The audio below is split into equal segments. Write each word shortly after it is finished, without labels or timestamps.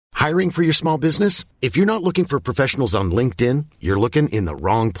Hiring for your small business? If you're not looking for professionals on LinkedIn, you're looking in the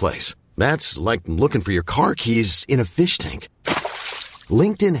wrong place. That's like looking for your car keys in a fish tank.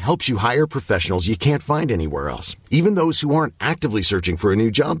 LinkedIn helps you hire professionals you can't find anywhere else, even those who aren't actively searching for a new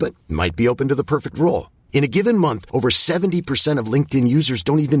job but might be open to the perfect role. In a given month, over 70% of LinkedIn users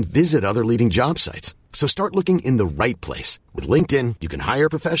don't even visit other leading job sites. So start looking in the right place. With LinkedIn, you can hire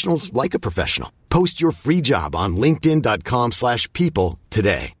professionals like a professional. Post your free job on linkedin.com/people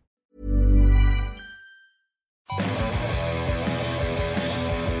today.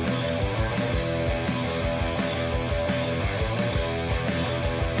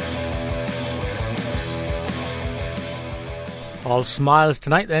 All smiles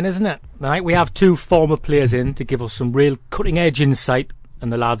tonight then, isn't it? Tonight we have two former players in to give us some real cutting edge insight,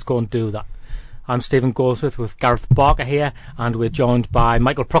 and the lads go and do that. I'm Stephen Goldsmith with Gareth Barker here, and we're joined by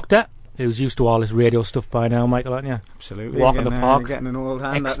Michael Proctor, who's used to all this radio stuff by now. Michael, aren't you? Absolutely. Walking the park. Getting an old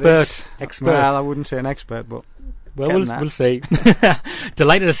hand expert. Well, I wouldn't say an expert, but we'll see.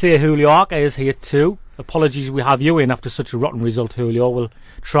 Delighted to see Julio Arca is here too. Apologies we have you in after such a rotten result, Julio. We'll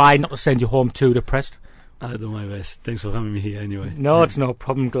try not to send you home too depressed. I'll do my best. Thanks for having me here anyway. No, it's no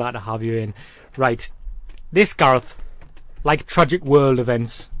problem. Glad to have you in. Right. This, Gareth, like tragic world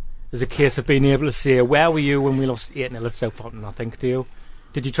events, is a case of being able to say, where were you when we lost 8-0 at Southampton, I think, do you?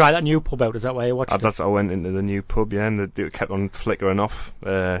 Did you try that new pub out? Is that why you watched it? I went into the new pub, yeah, and it kept on flickering off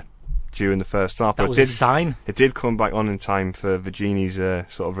during the first half. That was a sign. It did come back on in time for Virgini's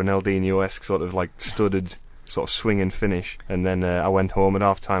sort of Ronaldinho-esque sort of like studded sort of swinging finish, and then I went home at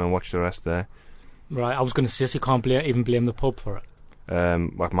half-time and watched the rest there. Right, I was going to say, so you can't even blame the pub for it.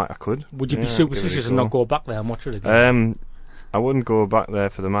 I could. Would you be superstitious and not go back there and watch it again? I wouldn't go back there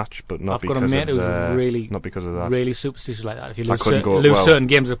for the match, but not because of that. I've got a mate who's really superstitious like that. If you lose certain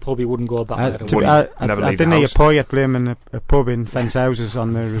games at a pub, he wouldn't go back there. I didn't hear Paul yet blaming a pub in Fence Houses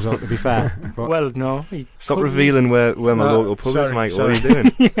on the result, to be fair. Well, no. Stop revealing where my local pub is, Mike. What are you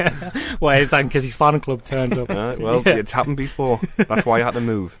doing? Yeah. Well, it's because his fan club turns up. Well, it's happened before. That's why I had to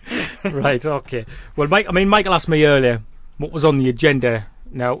move. Right, okay. Well, Michael asked me earlier what was on the agenda.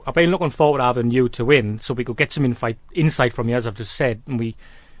 Now, I've been looking forward to having you to win so we could get some insight from you, as I've just said. And we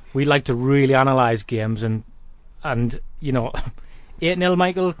like to really analyse games and you know, 8-0,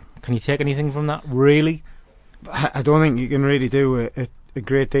 Michael, can you take anything from that, really? I don't think you can really do a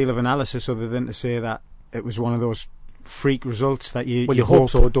great deal of analysis other than to say that it was one of those freak results that you hope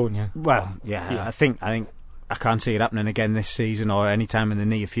so, don't you? Well, yeah. I think I can't see it happening again this season or any time in the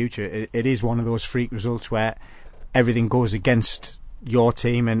near future. It is one of those freak results where everything goes against your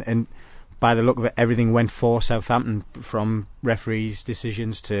team, and by the look of it, everything went for Southampton, from referees'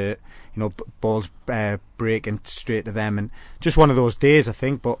 decisions to, you know, balls breaking straight to them, and just one of those days, I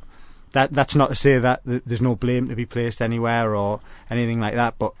think. But that's not to say that there's no blame to be placed anywhere or anything like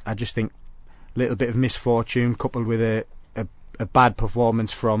that. But I just think a little bit of misfortune coupled with a bad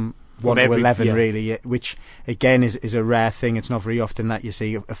performance from 1 to 11, really, which again is a rare thing. It's not very often that you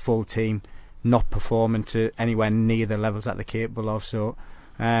see a full team not performing to anywhere near the levels that they're capable of. So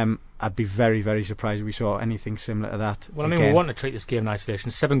I'd be very, very surprised if we saw anything similar to that. Well, I mean, we want to treat this game in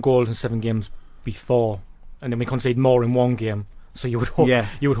isolation. 7 goals in 7 games before, and then we concede more in 1 game. So you would hope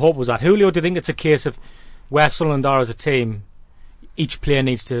it was that. Julio, do you think it's a case of where Sunderland are as a team, each player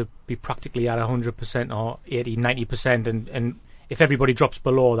needs to be practically at 100% or 80, 90%, and if everybody drops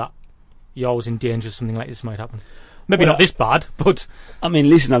below that, you're always in danger something like this might happen? Maybe not this bad, but I mean,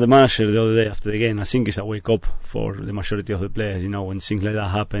 listen at the manager the other day after the game. I think it's a wake up for the majority of the players. You know, when things like that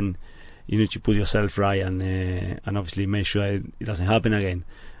happen, you need to put yourself right and obviously make sure it doesn't happen again.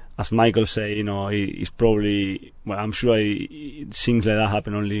 As Michael said, you know, it's probably, well, I'm sure things like that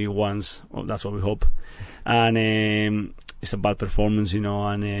happen only once. Well, that's what we hope. And it's a bad performance, you know,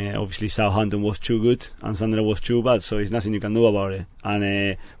 and obviously Southampton was too good and Sunderland was too bad, so there's nothing you can do about it.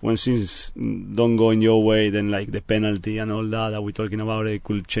 And when things don't go in your way, then like the penalty and all that we're talking about, it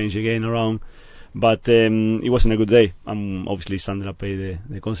could change again around. But it wasn't a good day, and obviously Sunderland paid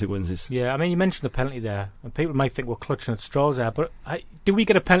the consequences. Yeah, I mean, you mentioned the penalty there, and people might think we're clutching at straws there, but do we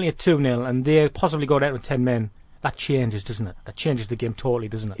get a penalty at 2-0 and they possibly go down with 10 men? That changes, doesn't it? That changes the game totally,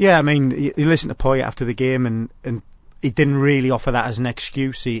 doesn't it? Yeah, I mean, you listen to Poyet after the game, and he didn't really offer that as an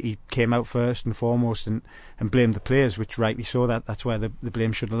excuse. He came out first and foremost and blamed the players, which rightly so. That's where the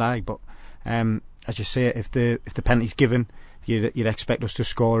blame should lie. But as you say, if the penalty's given, you'd expect us to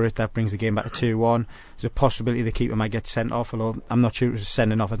score it. That brings the game back to 2-1. There's a possibility the keeper might get sent off, although I'm not sure it was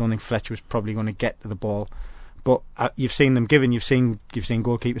sending off. I don't think Fletcher was probably going to get to the ball. But you've seen them given. You've seen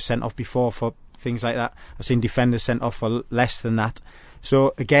goalkeepers sent off before for things like that. I've seen defenders sent off for less than that.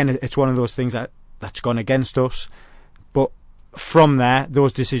 So again, it's one of those things that's gone against us. But from there,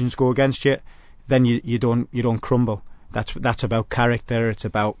 those decisions go against you, then you don't crumble. That's about character. It's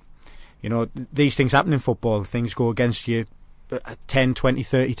about, these things happen in football. Things go against you 10, 20,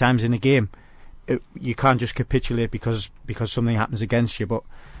 30 times in a game. You can't just capitulate because something happens against you. But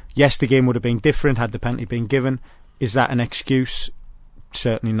yes, the game would have been different had the penalty been given. Is that an excuse?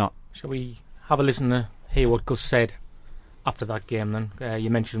 Certainly not. Shall we have a listen to hear what Gus said after that game then? You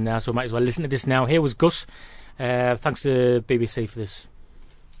mentioned him now, so might as well listen to this now. Here was Gus. Thanks to BBC for this.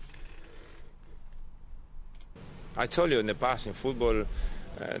 I told you in the past, in football,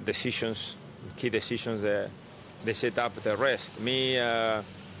 key decisions, they set up the rest. Me,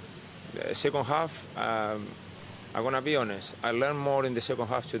 second half, I'm going to be honest, I learned more in the second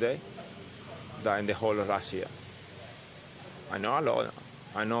half today than in the whole of last year. I know a lot.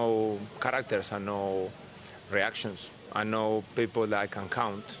 I know characters, I know reactions. I know people that I can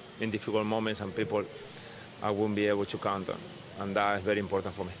count in difficult moments and people I won't be able to count on. And that is very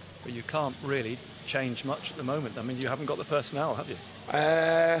important for me. But you can't really change much at the moment. I mean, you haven't got the personnel, have you?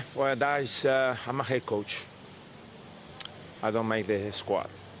 Well, that is, I'm a head coach. I don't make the squad.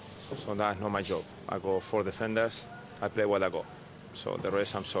 So that's not my job. I go 4 defenders, I play what I got. So the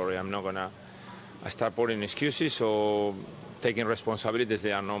rest, I'm sorry, I'm not going to start putting excuses or taking responsibilities.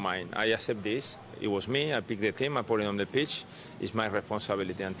 They are not mine. I accept this. It was me. I picked the team. I put it on the pitch. It's my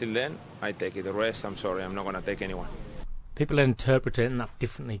responsibility. Until then, I take it. The rest, I'm sorry, I'm not going to take anyone. People are interpreting that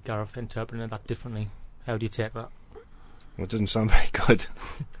differently, Gareth, interpreting that differently. How do you take that? Well, it doesn't sound very good.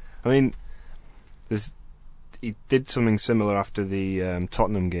 I mean, he did something similar after the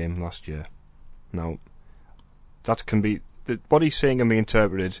Tottenham game last year. Now, that can be... what he's saying can be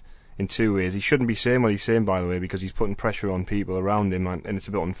interpreted in 2 ways. He shouldn't be saying what he's saying, by the way, because he's putting pressure on people around him, and it's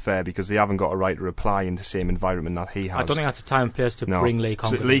a bit unfair because they haven't got a right to reply in the same environment that he has. I don't think that's a time and place to bring Lee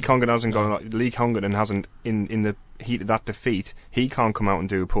Congdon. So Lee Congdon hasn't got. Lee Congdon hasn't in the heat of that defeat. He can't come out and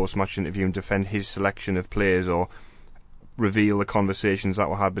do a post-match interview and defend his selection of players or reveal the conversations that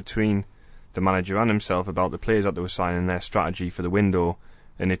were had between the manager and himself about the players that they were signing, their strategy for the window,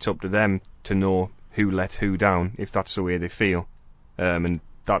 and it's up to them to know who let who down if that's the way they feel, and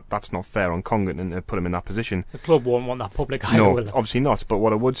that's not fair on Congdon to put him in that position. The club won't want that public eye. No, obviously not. But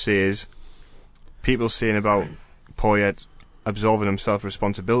what I would say is, people saying about Poyet absolving himself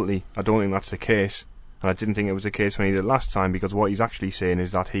responsibility, I don't think that's the case, and I didn't think it was the case when he did it last time, because what he's actually saying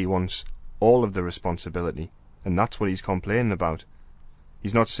is that he wants all of the responsibility, and that's what he's complaining about.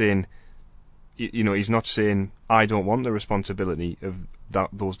 He's not saying, he's not saying I don't want the responsibility of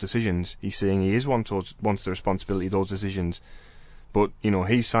those decisions. He's saying he wants the responsibility of those decisions. But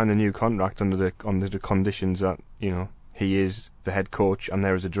he's signed a new contract under the conditions that he is the head coach and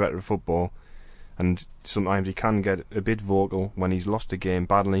there is a director of football, and sometimes he can get a bit vocal when he's lost a game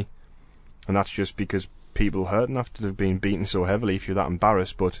badly, and that's just because people hurting after they've been beaten so heavily if you're that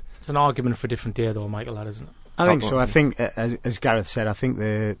embarrassed. But it's an argument for a different day, though, Michael, that isn't it? I think so. I think, as Gareth said, I think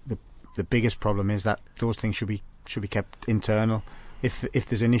the biggest problem is that those things should be kept internal. If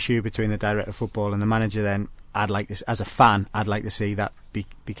there's an issue between the director of football and the manager, then I'd like this, as a fan, I'd like to see that be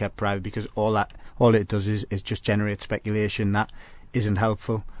kept private, because all it does is just generate speculation that isn't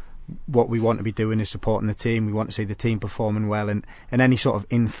helpful. What we want to be doing is supporting the team. We want to see the team performing well, and any sort of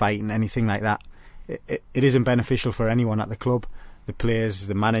infight and anything like that, it isn't beneficial for anyone at the club, the players,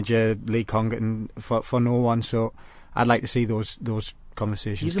 the manager, Lee Congdon, for no one. So I'd like to see those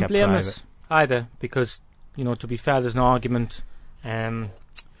conversations kept private. You can blame us either, because to be fair, there's no argument.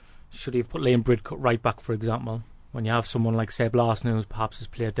 Should he have put Liam Bridcut right back, for example, when you have someone like Seb Larson who perhaps has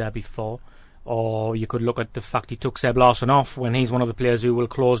played there before? Or you could look at the fact he took Seb Larson off when he's one of the players who will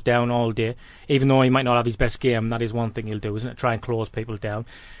close down all day. Even though he might not have his best game, that is one thing he'll do, isn't it? Try and close people down.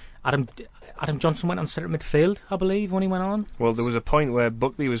 Adam Johnson went on centre midfield, I believe, when he went on. Well, there was a point where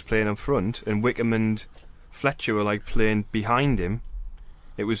Buckley was playing up front and Wickham and Fletcher were playing behind him.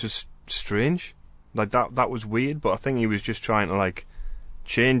 It was just strange. That was weird, but I think he was just trying to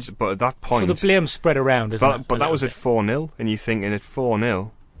change. But at that point, so the blame spread around, isn't it? But that was at 4-0, and you're thinking at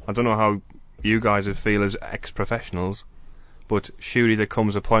 4-0. I don't know how you guys would feel as ex-professionals, but surely there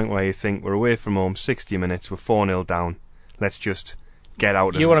comes a point where you think, we're away from home, 60 minutes, we're 4-0 down. Let's just get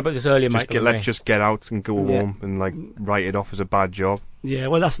out. You were about this earlier, Mike. Let's just get out and go home and write it off as a bad job. Yeah,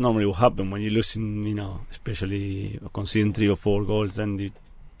 well, that's normally what happens when you're losing, especially conceding 3 or 4 goals. Then you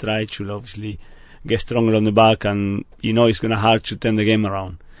try to obviously get stronger on the back, and it's going to hard to turn the game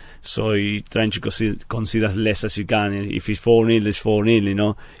around. So you're trying to concede as less as you can. If it's 4-0, it's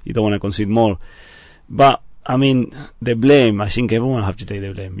 4-0, you don't want to concede more. But, I mean, the blame, I think everyone have to take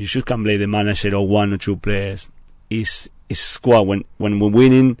the blame. You should can blame the manager or 1 or 2 players. It's squad. When we're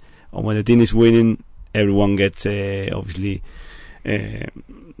winning, or when the team is winning, everyone gets, obviously, the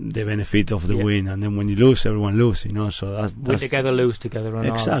benefit of the win, and then when you lose, everyone loses, you know. So that's win together, lose together, and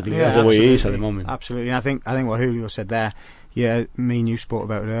exactly. all. That's the way it is at the moment. Absolutely, and I think what Julio said there. Yeah, me and you spoke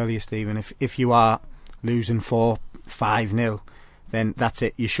about it earlier, Stephen. If you are losing 4-5-0, then that's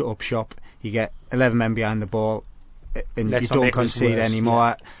it. You shut up shop. You get 11 men behind the ball, and you don't concede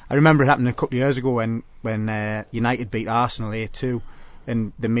anymore. Yeah. I remember it happened a couple of years ago when United beat Arsenal 8-2,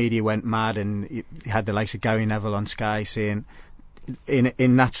 and the media went mad, and you had the likes of Gary Neville on Sky saying,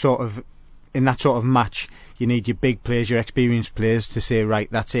 in that sort of match, you need your big players, your experienced players, to say, right,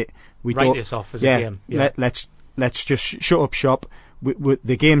 that's it. We write don't, this off as a game. Yeah. Let's just shut up shop.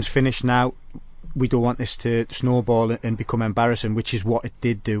 The game's finished now. We don't want this to snowball and become embarrassing, which is what it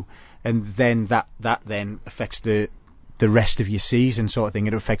did do. And then that then affects the rest of your season, sort of thing.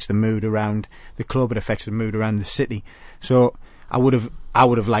 It affects the mood around the club. It affects the mood around the city. So I would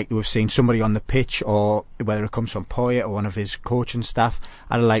have liked to have seen somebody on the pitch, or whether it comes from Poyet or one of his coaching staff.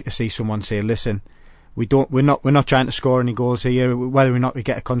 I'd like to see someone say, listen, we're not trying to score any goals here. Whether or not we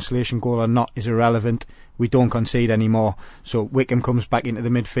get a consolation goal or not is irrelevant. We don't concede anymore. So Wickham comes back into the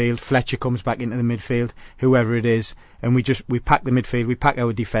midfield, Fletcher comes back into the midfield, whoever it is, and we pack the midfield, we pack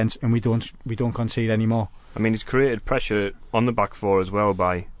our defence, and we don't concede anymore. I mean, it's created pressure on the back four as well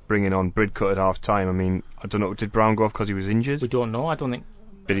by bringing on Bridcut at half time. I mean, I don't know, did Brown go off because he was injured? We don't know. I don't think.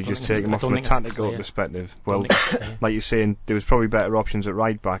 Did he just take him off from a tactical perspective? Well, like you're saying, there was probably better options at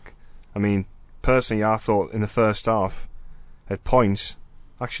right back. I mean, personally, I thought in the first half, at points,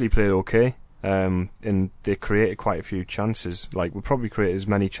 actually played okay. And they created quite a few chances. Like, we probably created as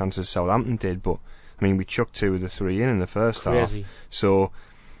many chances as Southampton did, but I mean, we chucked 2 of the 3 in the first half. So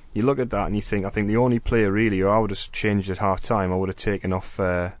you look at that and you think, I think the only player really who I would have changed at half time, I would have taken off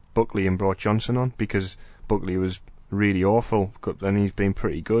Buckley and brought Johnson on, because Buckley was really awful and he's been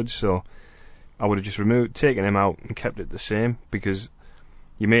pretty good. So I would have just taken him out and kept it the same, because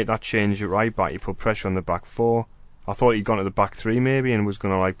you make that change at right back, you put pressure on the back four. I thought he'd gone to the back 3 maybe and was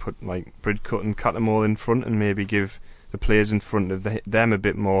going to put Bridcut and Cattermole in front, and maybe give the players in front of them a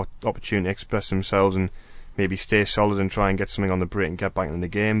bit more opportunity to express themselves and maybe stay solid and try and get something on the break and get back in the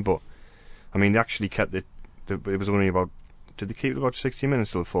game. But I mean, they actually kept it. It was only about. Did they keep it about 60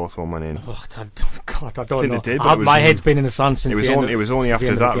 minutes till the fourth one went in? Oh God, I don't know. They did, my head's been in the sand since. It was only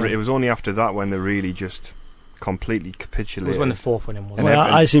after that. It was only after that when they really just completely capitulated. It was when the fourth went in. Well,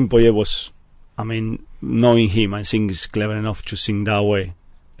 I think Poyet was. I mean, knowing him, I think he's clever enough to think that way.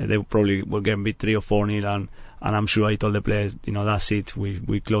 They probably were going to be 3 or 4-0, and I'm sure I told the players, that's it.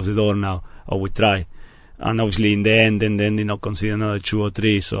 We close the door now, or we try. And obviously, in the end, and then concede another 2 or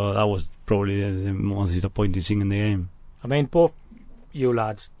 3. So that was probably the most disappointing thing in the game. I mean, both you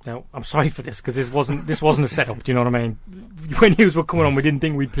lads. Now, I'm sorry for this, because this wasn't a setup. Do you know what I mean? When you were coming on, we didn't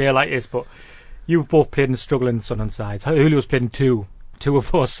think we'd play like this, but you've both played in struggling Sunderland sides. Julio's played in two of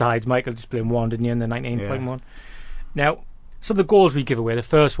 4 sides. Michael just played in 1, didn't you, in the 19.1? Yeah. Now, some of the goals we give away, the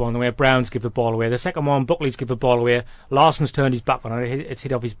first one, the way Browns give the ball away, the second one, Buckley's give the ball away, Larson's turned his back on it, it's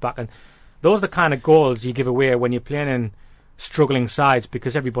hit off his back, and those are the kind of goals you give away when you're playing in struggling sides,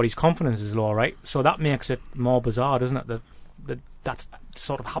 because everybody's confidence is low, right? So that makes it more bizarre, doesn't it, that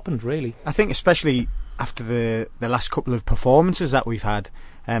sort of happened, really. I think especially after the last couple of performances that we've had,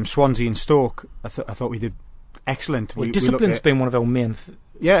 Swansea and Stoke, I thought we did excellent. Well, discipline's been one of our main.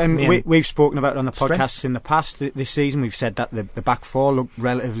 We've spoken about it on the podcasts in the past. This season, we've said that the back four looked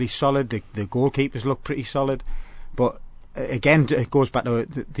relatively solid. The goalkeepers look pretty solid, but again, it goes back to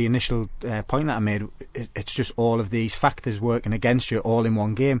the initial point that I made. It's just all of these factors working against you all in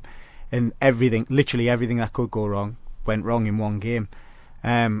one game, and literally everything that could go wrong went wrong in one game.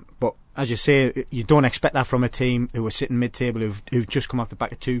 But as you say, you don't expect that from a team who are sitting mid-table, who've just come off the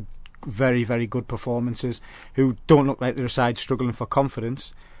back of 2 very, very good performances, who don't look like they're a side struggling for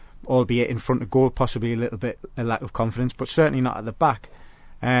confidence, albeit in front of goal, possibly a little bit a lack of confidence, but certainly not at the back.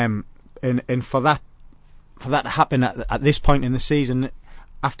 And for that to happen at this point in the season,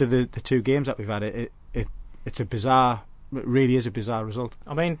 after the 2 games that we've had, it's a bizarre. It really is a bizarre result.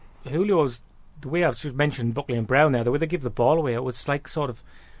 I mean, Julio's, the way I've just mentioned Buckley and Brown there, the way they give the ball away, it was like sort of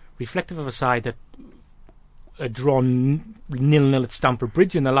reflective of a side that had drawn 0-0 at Stamford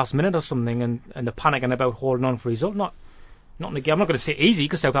Bridge in the last minute or something, and the panicking about holding on for a result. Not in the game. I'm not going to say easy,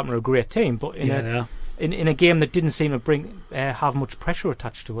 because Southampton are a great team, but in a game that didn't seem to have much pressure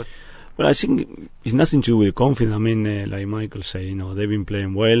attached to it. Well, I think it's nothing to do with confidence. I mean, like Michael said, they've been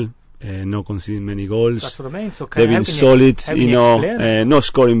playing well, not conceding many goals. That's what I mean. So they've been solid, not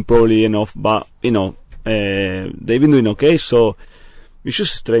scoring probably enough, but they've been doing okay. So it's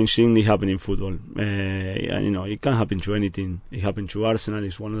just a strange thing that happens in football. And, it can happen to anything. It happened to Arsenal.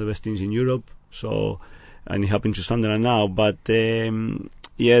 It's one of the best teams in Europe. So and it happened to Sunderland now. But they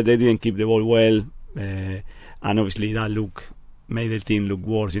didn't keep the ball well, and obviously that made the team look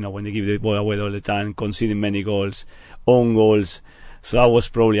worse. When they give the ball away all the time, conceding many goals, own goals. So that was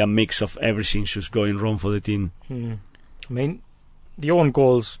probably a mix of everything just going wrong for the team. I mean, the own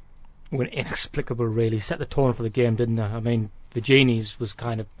goals were inexplicable, really. Set the tone for the game, didn't they? I mean, Virgini's was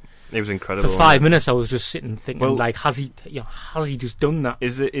kind of... It was incredible. For 5 minutes, I was just sitting thinking, has he just done that?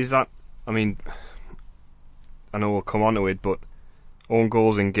 Is that... I mean, I know we'll come on to it, but own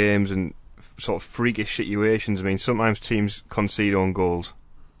goals in games and sort of freakish situations. I mean, sometimes teams concede own goals.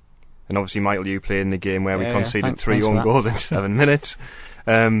 And obviously, Michael, you played in the game where we conceded 3 own goals in 7 minutes.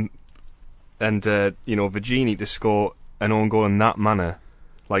 Virginie to score an own goal in that manner,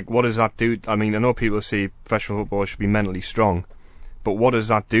 what does that do? I mean, I know people say professional football should be mentally strong, but what does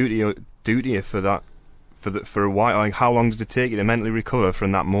that do to you for a while? How long does it take you to mentally recover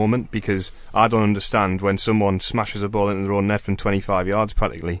from that moment? Because I don't understand when someone smashes a ball into their own net from 25 yards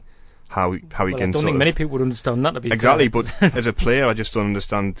practically. How he can. I don't think many people would understand that. To be exactly, fair. But as a player, I just don't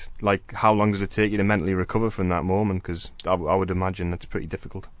understand. How long does it take you to mentally recover from that moment? Because I would imagine that's pretty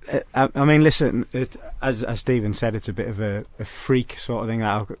difficult. I mean, listen, as Stephen said, it's a bit of a freak sort of thing.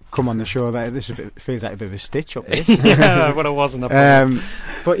 That'll come on the show. That feels like a bit of a stitch up. This, yeah, but it wasn't.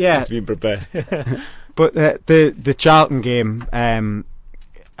 But yeah, it's been prepared. But the Charlton game,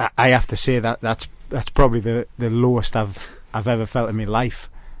 I have to say that's probably the lowest I've ever felt in my life.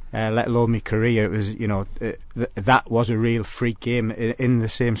 Let alone my career. It was, that was a real freak game in the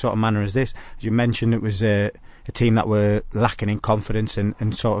same sort of manner as this. As you mentioned, it was a team that were lacking in confidence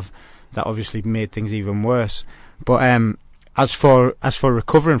and sort of that obviously made things even worse. But as for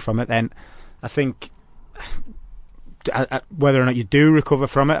recovering from it, then I think whether or not you do recover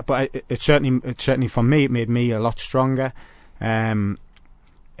from it, but it certainly for me it made me a lot stronger. And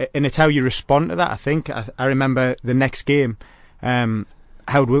it's how you respond to that. I think I remember the next game.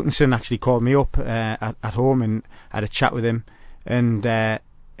 Howard Wilkinson actually called me up at home and had a chat with him, and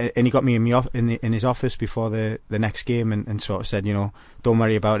he got me in his office before the next game and sort of said, don't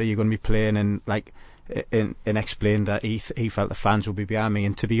worry about it, you're going to be playing, and and explained that he felt the fans would be behind me.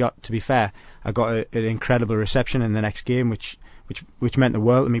 And to be fair, I got an incredible reception in the next game, which meant the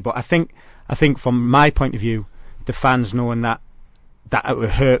world to me. But I think from my point of view, the fans knowing that it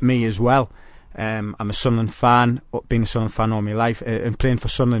would hurt me as well. I'm a Sunderland fan, been a Sunderland fan all my life, and playing for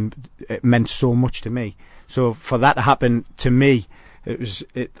Sunderland, it meant so much to me. So for that to happen to me,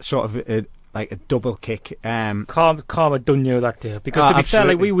 it sort of like a double kick. Karma done you that day, because to be fair,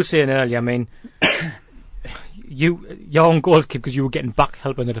 like we were saying earlier, I mean, your own goal kick because you were getting back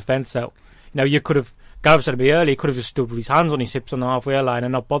helping the defence out. You could have, Gareth said to me earlier, he could have just stood with his hands on his hips on the halfway line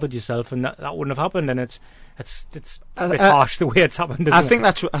and not bothered yourself, and that wouldn't have happened. And it's a bit harsh the way it's happened. I think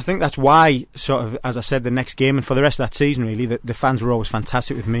that's why, sort of, as I said, the next game and for the rest of that season, really, the fans were always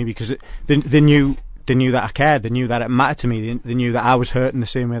fantastic with me, because they knew that I cared. They knew that it mattered to me. They knew that I was hurting the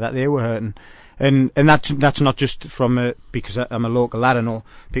same way that they were hurting. And that's not just from because I'm a local lad. I know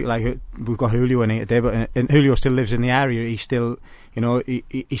people like, we've got Julio in here today, but and Julio still lives in the area. He still,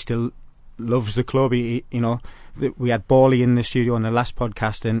 he still loves the club. We had Borley in the studio on the last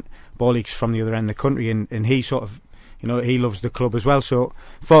podcast, and Borley's from the other end of the country, and he sort of, he loves the club as well. So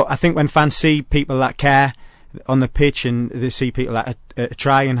I think when fans see people that care on the pitch, and they see people that are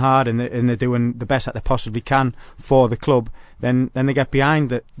trying hard and they're doing the best that they possibly can for the club, then they get behind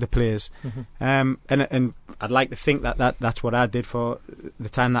the players. Mm-hmm. And I'd like to think that's what I did for the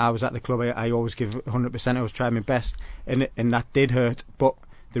time that I was at the club. I always give 100%. I was trying my best, and that did hurt, but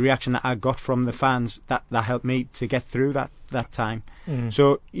the reaction that I got from the fans, that helped me to get through that time. Mm.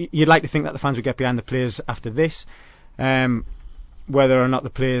 So you'd like to think that the fans would get behind the players after this. Whether or not the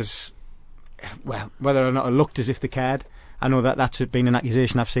players, whether or not it looked as if they cared, I know that's been an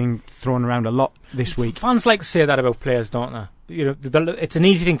accusation I've seen thrown around a lot this week. Fans like to say that about players, don't they? It's an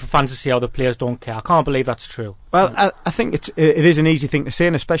easy thing for fans to say how the players don't care. I can't believe that's true. Well, I think it is an easy thing to say,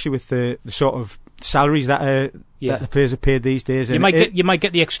 and especially with the sort of salaries that the players are paid these days. You might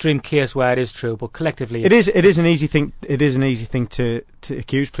get the extreme case where it is true, but collectively, it is an easy thing. It is an easy thing to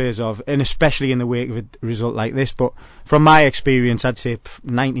accuse players of, and especially in the wake of a result like this. But from my experience, I'd say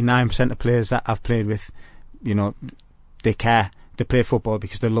 99% of players that I've played with, they care. They play football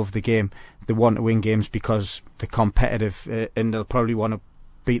because they love the game. They want to win games because they're competitive, and they'll probably want to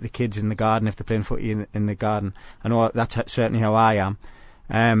beat the kids in the garden if they're playing footy in the garden. I know that's certainly how I am.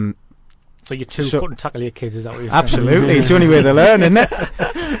 So you're two-foot and tackle your kids, is that what you're absolutely saying? Absolutely, it's the only way they learn, isn't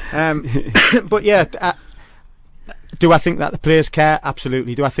it? But yeah, do I think that the players care?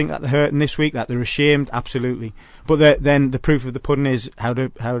 Absolutely. Do I think that they're hurting this week, that they're ashamed? Absolutely. But then the proof of the pudding is how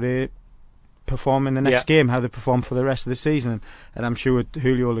to perform in the next game, how they perform for the rest of the season. And I'm sure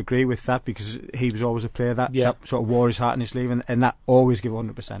Julio will agree with that, because he was always a player that sort of wore his heart in his sleeve, and that always give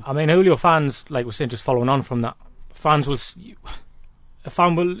 100%. I mean, Julio fans, like we're saying, just following on from that,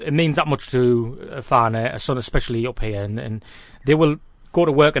 it means that much to a fan, a son especially up here, and they will go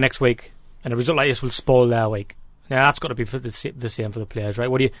to work the next week, and a result like this will spoil their week. Now that's got to be for the same for the players,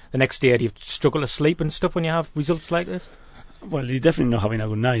 right? The next day, do you struggle to sleep and stuff when you have results like this? Well, you're definitely not having a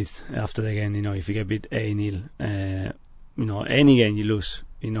good night after the game. If you get beat 8-0, any game you lose,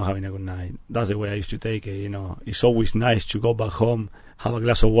 you're not having a good night. That's the way I used to take it. It's always nice to go back home, have a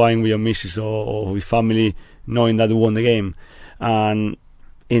glass of wine with your missus or with family, knowing that you won the game, and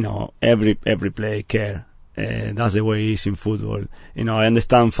every player care. That's the way it is in football. I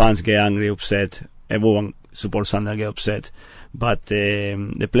understand fans get angry, upset. Everyone supports Sunderland get upset, but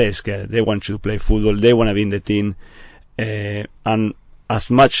the players care. They want you to play football. They want to be in the team, and as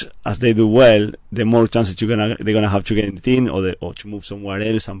much as they do well, the more chances they're gonna have to get in the team or to move somewhere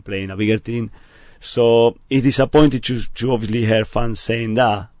else and play in a bigger team. So it's disappointing to obviously hear fans saying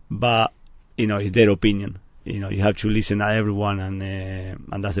that, but it's their opinion. You have to listen to everyone,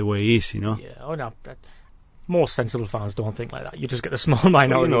 and that's the way it is. Yeah, no. Most sensible fans don't think like that. You just get the small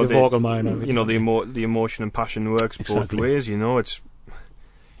minority, the vocal minority. The emotion and passion works both ways. It's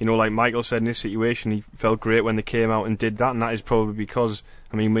like Michael said in this situation, he felt great when they came out and did that, and that is probably because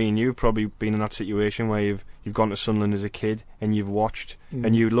me and you've probably been in that situation where you've gone to Sunderland as a kid and you've watched,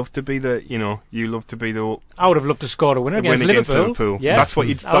 and you'd love to be the. I would have loved to score a winner against Liverpool. Yeah, that's what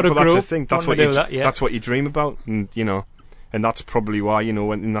that's the thing. That's what you dream about, and and that's probably why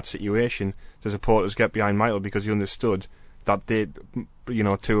when in that situation, the supporters get behind Michael, because he understood that they,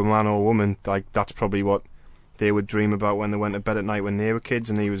 to a man or a woman, like that's probably what they would dream about when they went to bed at night when they were kids,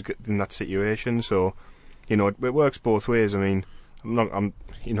 and he was in that situation. So, it works both ways. I mean,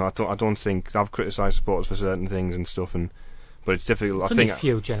 I don't think I've criticised supporters for certain things and stuff, but it's difficult. It's only a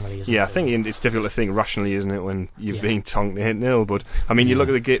few generally, isn't it? Yeah, I think it's difficult to think rationally, isn't it, when you've been tonked 8-0. But I mean, you look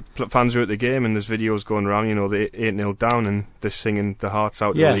at the fans who are at the game, and there's videos going around. They're 8-0 down, and they're singing their hearts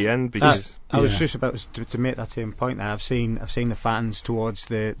out till the end. Because I was just about to make that same point. There, I've seen the fans towards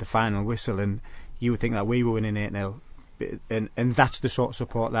the final whistle, and you would think that we were winning 8-0, and that's the sort of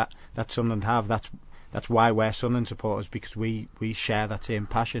support that Sunderland have. That's why we're Sunderland supporters, because we share that same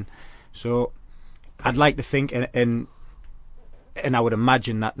passion. So I'd like to think, and I would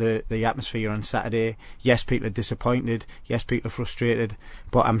imagine that the atmosphere on Saturday, yes, people are disappointed, yes, people are frustrated,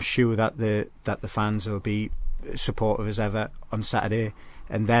 but I'm sure that the fans will be supportive as ever on Saturday,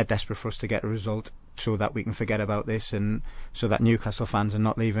 and they're desperate for us to get a result so that we can forget about this, and so that Newcastle fans are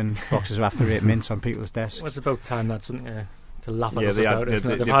not leaving boxes of after 8 mints on people's desks. Well, it's about time that's something to laugh at us about, isn't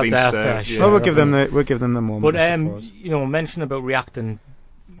it? They've had their fair share. Well, we'll give them the moment. But mention about reacting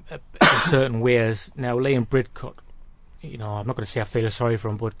in certain ways. Now, Liam Bridcut, I'm not going to say I feel sorry for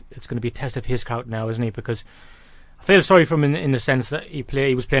him, but it's going to be a test of his character now, isn't he? Because I feel sorry for him in the sense that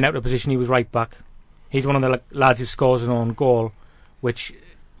he was playing out of position. He was right back. He's one of the lads who scores an own goal, which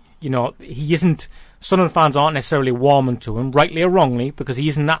he isn't. Sunderland fans aren't necessarily warming to him, rightly or wrongly, because he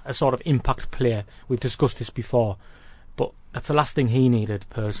isn't that a sort of impact player. We've discussed this before, but that's the last thing he needed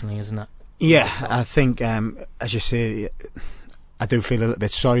personally, isn't it? Yeah, I think, as you say, I do feel a little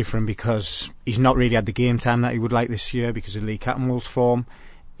bit sorry for him, because he's not really had the game time that he would like this year because of Lee Catmull's form.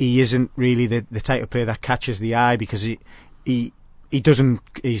 He isn't really the type of player that catches the eye, because he's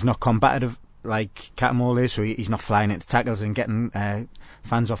not combative like Catmull is, so he's not flying into tackles and getting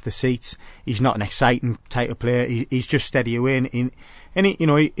fans off the seats. He's not an exciting type of player. He's just steady away, and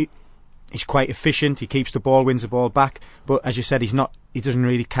he's quite efficient. He keeps the ball, wins the ball back, but as you said, he doesn't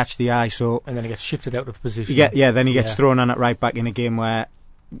really catch the eye. So and then he gets shifted out of position. Then he gets thrown on at right back in a game where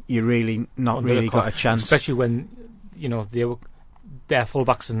you really not really got a chance, especially when their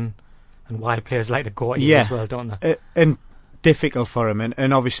fullbacks and wide players like to go at you as well, don't they? And difficult for him,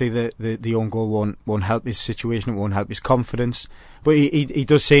 and obviously the own goal won't help his situation. It won't help his confidence, but he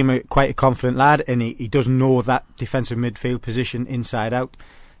does seem quite a confident lad, and he does know that defensive midfield position inside out.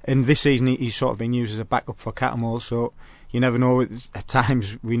 And this season he's sort of been used as a backup for Catmull, so you never know. At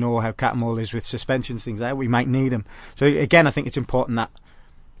times we know how Catmull is with suspensions, things like that. We might need him. So again, I think it's important that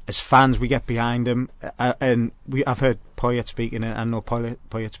as fans we get behind him, and I've heard Poyet speaking, and I know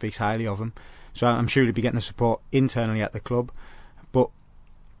Poyet speaks highly of him, so I'm sure he'll be getting the support internally at the club. But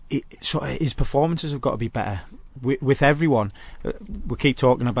his performances have got to be better with everyone. We keep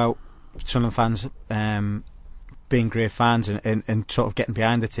talking about Sunderland fans being great fans and sort of getting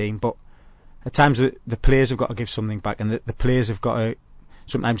behind the team, but at times the players have got to give something back, and the players have got to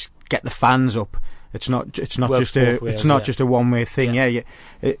sometimes get the fans up. It's not just a one-way thing.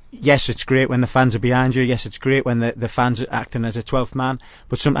 Yes, it's great when the fans are behind you. Yes, it's great when the fans are acting as a 12th man.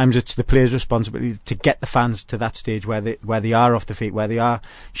 But sometimes it's the players' responsibility to get the fans to that stage where they are off the feet, where they are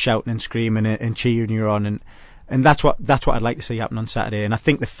shouting and screaming and cheering you on. And that's what I'd like to see happen on Saturday. And I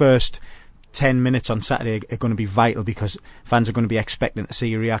think the first 10 minutes on Saturday are going to be vital, because fans are going to be expecting to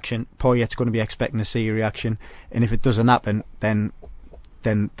see a reaction. Poyet's going to be expecting to see a reaction. And if it doesn't happen, then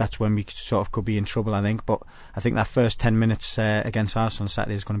that's when we sort of could be in trouble, I think. But I think that first 10 minutes against Arsenal on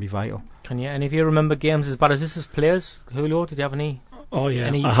Saturday is going to be vital. Can you? Any of you remember games as bad as this as players? Julio, did you have any? Oh yeah,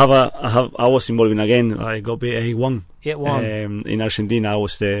 I was involved in a game. I got beat 8-1. In Argentina. I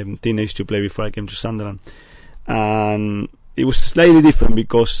was the teenage to play before I came to Sunderland, and it was slightly different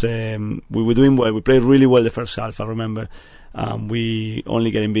because we were doing well. We played really well the first half, I remember. We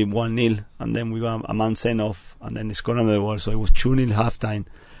only getting beat 1-0, and then we got a man sent off, and then they scored another goal, so it was 2-0 half time,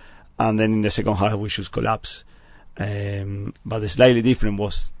 and then in the second half we should collapse. But the slightly different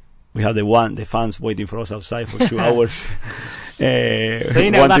was we had the fans waiting for us outside for 2 hours.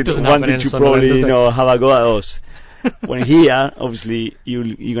 Wanted to probably have a go at us. When here, obviously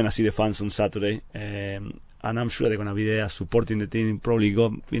you're gonna see the fans on Saturday, and I'm sure they're gonna be there supporting the team. Probably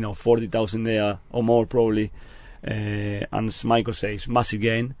got 40,000 there or more probably. And as Michael says, massive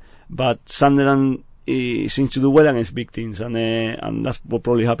gain, but Sunderland seems to do well against big teams, and that's what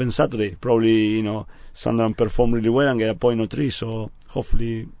probably happens Saturday. Probably Sunderland perform really well and get a point or 3, so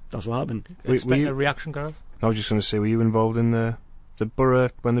hopefully that's what happened. Expect a reaction, Gareth? I was just going to say, were you involved in the Borough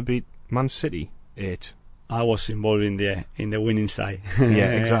when they beat Man City 8? I was involved in the winning side.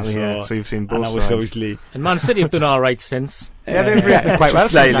 Yeah, exactly. So you've seen both and I was sides. Obviously, and Man City have done all right since. Yeah, they've reacted quite well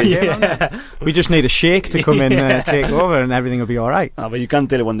since that game. We just need a shake to come in, take over, and everything will be all right. But you can't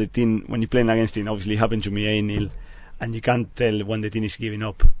tell when you're playing against team. Obviously, it happened to me 8-0, and you can't tell when the team is giving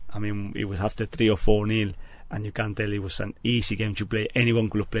up. I mean, it was after 3 or 4-0, and you can't tell it was an easy game to play. Anyone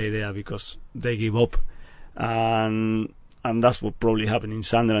could have played there because they give up, and that's what probably happened in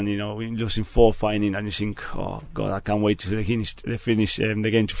Sunderland. We're losing 4-5, and you think, oh God, I can't wait to the game to finish.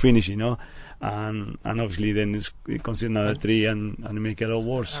 And obviously then it's considered another 3 and make it all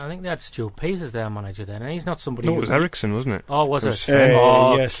worse. I think they had Stuart Pearce as their manager then, and he's not somebody. No, it was Ericsson, wasn't it? Oh, was it?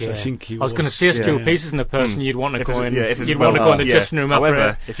 Yes, I think he was. I was going to say Stuart Pearce isn't the person you'd want to go in. You'd want to go in the dressing room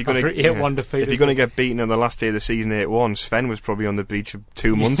However, if you're going to 8-1 defeat. If you're going to get beaten on the last day of the season 8-1, Sven was probably on the beach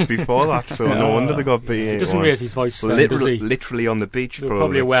 2 months before that, so no wonder they got beat. He doesn't raise his voice, Sven, does he? Literally on the beach. You're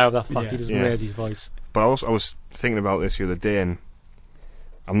probably aware of that fact. He doesn't raise his voice. But I was thinking about this the other day, and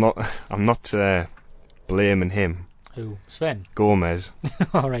I'm not blaming him. Who? Sven? Gomez.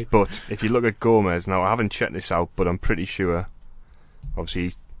 All right. But if you look at Gomez, now I haven't checked this out, but I'm pretty sure,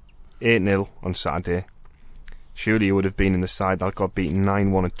 obviously, 8-0 on Saturday. Surely he would have been in the side that got beaten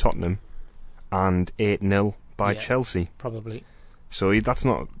 9-1 at Tottenham and 8-0 by Chelsea. Probably. So that's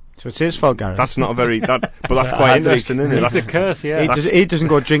not. So it's his fault, Gareth. That's not a very. But that's quite interesting, isn't it? He's the curse, yeah. He doesn't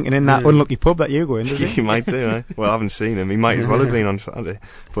go drinking in that unlucky pub that you go in, does he? He might do, right? Well, I haven't seen him. He might as well have been on Saturday.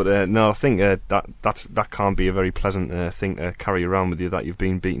 But no, I think that can't be a very pleasant thing to carry around with you, that you've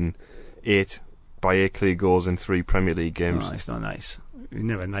been beaten 8 clear goals in 3 Premier League games. No, it's not nice. It's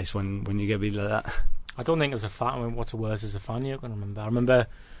never nice when you get beat like that. I don't think as a fan, I mean, what's worse as a fan you're going to remember. I remember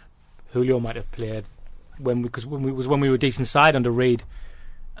Julio might have played when we were a decent side under Reid.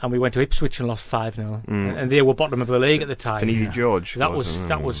 And we went to Ipswich and lost 5-0, and they were bottom of the league at the time. Finidi George. That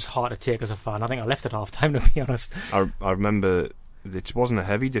was hard to take as a fan. I think I left at half time, to be honest. I remember it wasn't a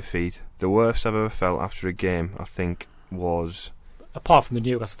heavy defeat. The worst I've ever felt after a game, I think, was, apart from the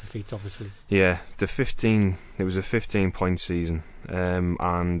Newcastle defeats, obviously. Yeah, it was a 15-point season,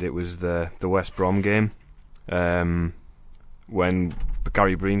 and it was the West Brom game, when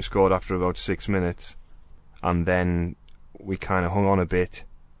Gary Breen scored after about 6 minutes, and then we kind of hung on a bit.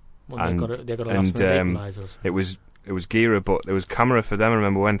 Well, they got a last minute equalisers. It was Gira, but there was Camera for them. I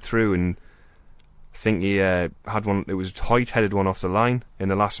remember went through, and I think he had one. It was Hoyt headed one off the line in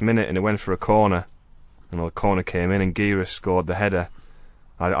the last minute, and it went for a corner. And the corner came in, and Gira scored the header.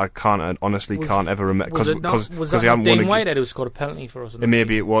 I honestly can't ever remember, because he hadn't Dean Whitehead who scored a penalty for us.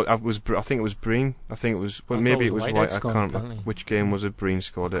 Maybe it was. I think it was Breen. I think it was. Well, maybe it was White. I can't remember which game was it. Breen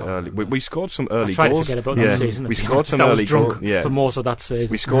scored it early. We scored some early goals. I tried to forget about that season. We scored some early goals. For most of that season.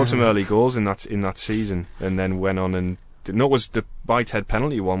 We scored some early goals in that season, and then went on and. No, it was the Whitehead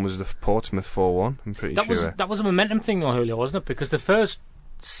penalty one. Was the Portsmouth 4-1? I'm pretty sure. That was a momentum thing, though, Julio, wasn't it? Because the first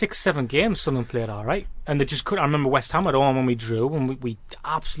 6-7 games Sunderland played alright, and they just couldn't. I remember West Ham at home when we drew, and we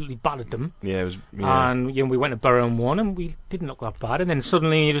absolutely battered them. Yeah, it was. Yeah. And we went to Borough and won, and we didn't look that bad. And then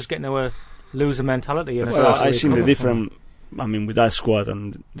suddenly you're just getting to a loser mentality. Well, I seen the different. I mean, with that squad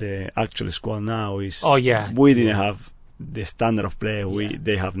and the actual squad now is... Oh, yeah. We didn't have the standard of play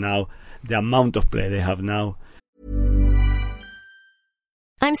they have now, the amount of play they have now.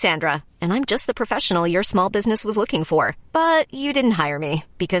 I'm Sandra, and I'm just the professional your small business was looking for. But you didn't hire me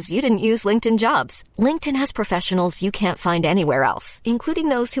because you didn't use LinkedIn Jobs. LinkedIn has professionals you can't find anywhere else, including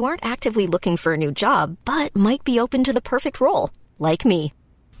those who aren't actively looking for a new job, but might be open to the perfect role, like me.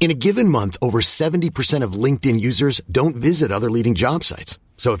 In a given month, over 70% of LinkedIn users don't visit other leading job sites.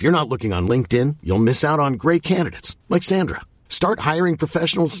 So if you're not looking on LinkedIn, you'll miss out on great candidates like Sandra. Start hiring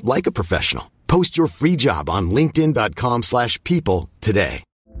professionals like a professional. Post your free job on linkedin.com/people today.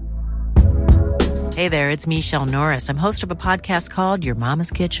 Hey there, it's Michelle Norris. I'm host of a podcast called Your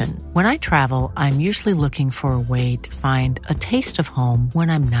Mama's Kitchen. When I travel, I'm usually looking for a way to find a taste of home when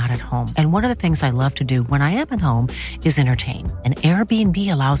I'm not at home. And one of the things I love to do when I am at home is entertain. And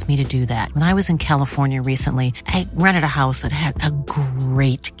Airbnb allows me to do that. When I was in California recently, I rented a house that had a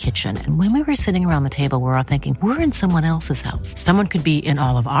great kitchen. And when we were sitting around the table, we were all thinking, we're in someone else's house. Someone could be in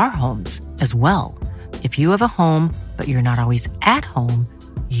all of our homes as well. If you have a home, but you're not always at home,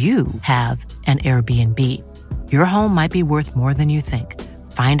 you have an Airbnb. Your home might be worth more than you think.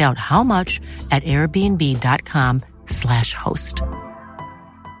 Find out how much at airbnb.com/host.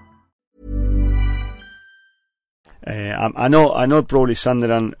 I know probably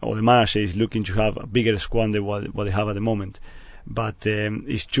Sunderland or the manager is looking to have a bigger squad than what they have at the moment. But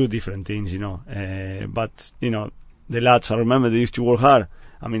it's two different things, you know. But, you know, the lads, I remember they used to work hard.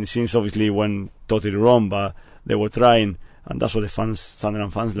 I mean, since obviously went totally wrong, but they were trying. And that's what the fans,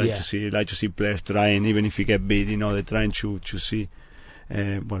 Sunderland fans, like to see. Like to see players trying, even if you get beat. You know, they're trying to see.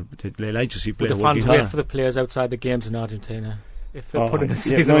 Well, they like to see players working hard. The fans wait for the players outside the games in Argentina if they're putting a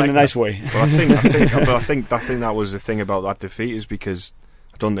season in a nice way. Well, I think that was the thing about that defeat is because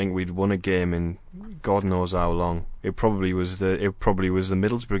I don't think we'd won a game in God knows how long. It probably was the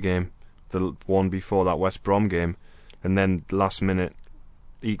Middlesbrough game, the one before that West Brom game, and then last minute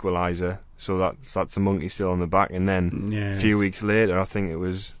equaliser. So that's a monkey still on the back, and then a few weeks later, I think it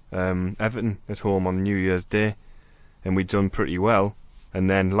was Everton at home on New Year's Day, and we'd done pretty well. And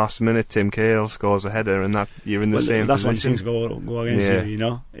then last minute, Tim Cahill scores a header, and that you're in the same. That's position. when things go against you, you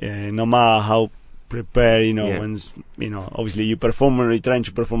know. No matter how prepared, you know, when obviously you you're trying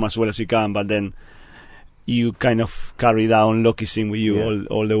to perform as well as you can, but then you kind of carry down lucky thing with you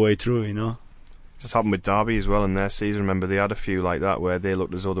all the way through, you know. It's happened with Derby as well in their season. Remember, they had a few like that where they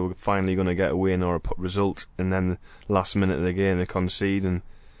looked as though they were finally going to get a win or a result, and then the last minute of the game they concede, and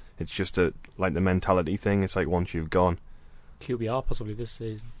it's just like the mentality thing. It's like once you've gone. QBR possibly this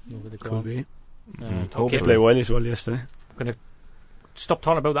season. Could be. Hopefully. They played well as well yesterday. We're going to stop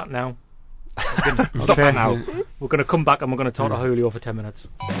talking about that now. Stop that now. We're going to come back and we're going to talk to Julio for 10 minutes.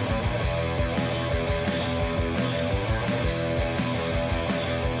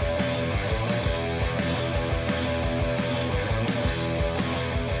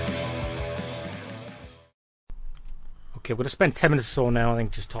 Okay, we're going to spend 10 minutes or so now, I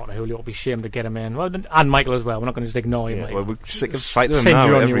think, just talking to Julio. It'll be a shame to get him in. Well, and Michael as well. We're not going to just ignore him. Well, we're sick of fighting him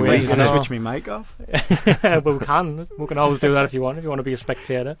now every week. Can I switch my mic off? Well, we can. We can always do that if you want to be a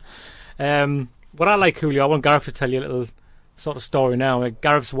spectator. What I like, Julio, I want Gareth to tell you a little sort of story now.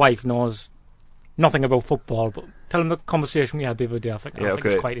 Gareth's wife knows nothing about football, but tell him the conversation we had the other day. I think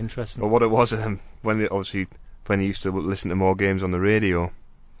it's quite interesting. Well, what it was, when he used to listen to more games on the radio,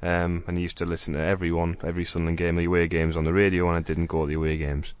 and he used to listen to every Sunderland game, the away games on the radio, and I didn't go to the away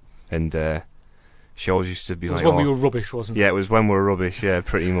games. And she always used to be like, it was when we were rubbish, wasn't it? Yeah, it was when we were rubbish, yeah,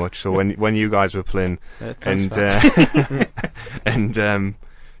 pretty much. So when you guys were playing, and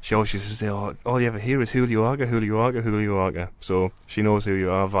she always used to say, all you ever hear is Julio Arga. So she knows who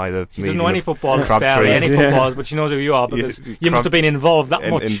you are via the She doesn't know any footballers, but she knows who you are because you must have been involved that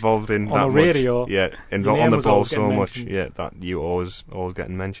much involved in on that the radio. Yeah, on the ball so much. Yeah, that you always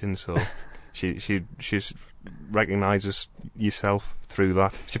getting mentioned. So she's recognises yourself through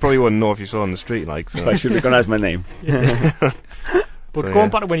that. She probably wouldn't know if you saw her on the street, like. So. I should recognise my name. But going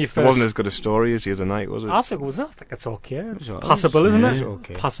back to when you first... It wasn't as good a story as the other night, was it? I think it's okay. It's passable, isn't it? It's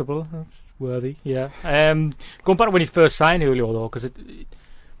okay. Passable. That's worthy, yeah. Going back to when you first signed Julio, though, because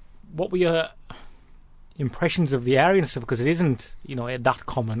what were your impressions of the area and stuff? Because it isn't, that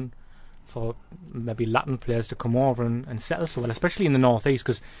common for maybe Latin players to come over and settle so well, especially in the northeast.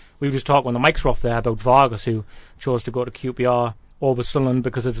 Because we were just talking when the mics were off there about Vargas, who chose to go to QPR over Sunderland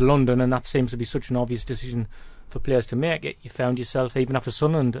because it's London, and that seems to be such an obvious decision for players to make. It, you found yourself even after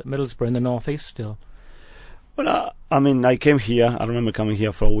Sunderland at Middlesbrough in the northeast still. Well, I came here. I remember coming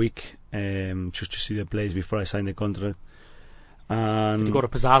here for a week just to see the place before I signed the contract. And did you go to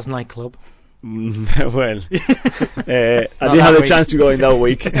Pizzazz nightclub? Well, I didn't have a chance to go in that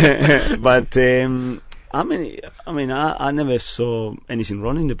week, but I never saw anything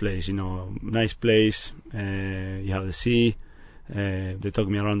wrong in the place. Nice place. You have the sea. They took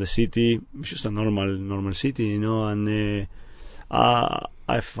me around the city. It's just a normal city, and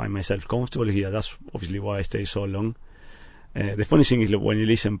I find myself comfortable here. That's obviously why I stay so long. The funny thing is, when you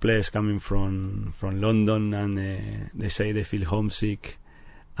listen players coming from London and they say they feel homesick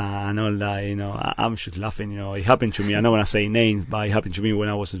and all that, I'm just laughing. It happened to me. I don't want to say names, but it happened to me when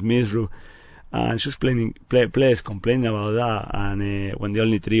I was in Misru. And just players complaining about that, and when they're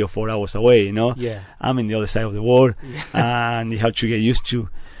only 3 or 4 hours away, I'm in the other side of the world, and you have to get used to.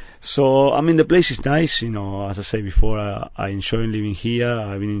 So, the place is nice, as I said before, I enjoy living here.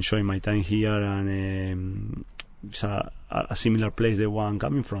 I've been enjoying my time here, and it's a similar place the one I'm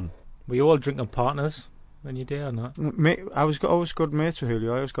coming from. Were you all drinking partners when you did or not? I was always good mates with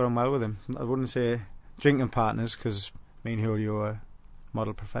Julio. I always got on well with him. I wouldn't say drinking partners, because me and Julio are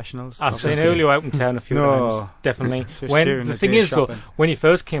model professionals. I've seen Julio out in town a few times, definitely. The thing is, though, when he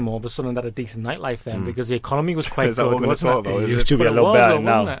first came over, Sunderland had a decent nightlife then, because the economy was quite good, wasn't it? It used to be a lot better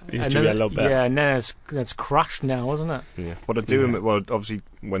now. Yeah, and then it's crashed now, wasn't it? Yeah. What I do, well, obviously,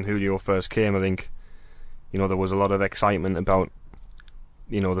 when Julio first came, I think, there was a lot of excitement about,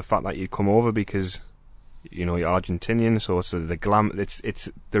 the fact that you'd come over because, you're Argentinian, so it's the glam.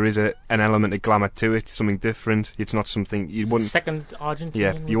 There is an element of glamour to it, something different. It's not something you wouldn't. Second Argentinian.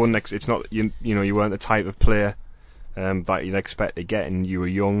 Yeah, you wouldn't. It's not. You weren't the type of player that you'd expect to get, and you were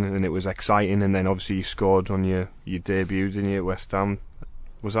young, and it was exciting. And then obviously you scored on your debut, didn't you, at West Ham?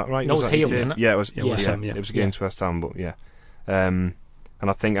 Was that right? No, it was here, wasn't it? Yeah, it was. It was against West Ham, but yeah. And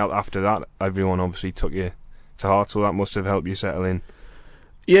I think after that, everyone obviously took you to heart, so that must have helped you settle in.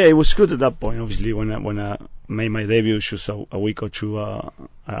 Yeah, it was good at that point. Obviously, when I made my debut, just a week or two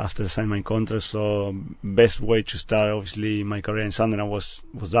after I signed my contract. So, best way to start, obviously, my career in Sunderland was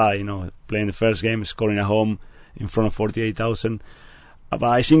that, playing the first game, scoring at home in front of 48,000. But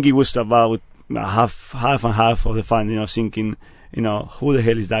I think it was about half and half of the fans, thinking, who the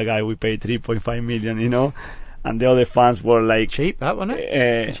hell is that guy? We paid 3.5 million, And the other fans were like, cheap, that wasn't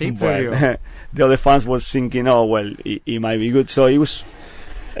it? Cheap value. The other fans were thinking, oh well, he might be good. So it was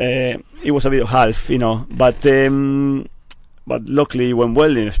a bit of half, but luckily it went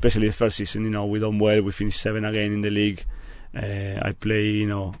well, especially the first season. We done well. We finished 7 again in the league. I played,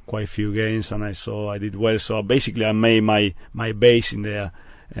 quite a few games, and I did well. So basically, I made my base in there.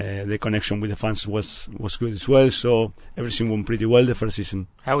 The connection with the fans was good as well. So everything went pretty well the first season.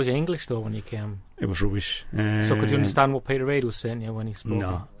 How was your English though when you came? It was rubbish. So could you understand what Peter Reid was saying to you when he spoke?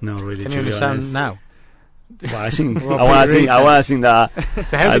 No, not really. Can you understand now? Well, I think I want to think that.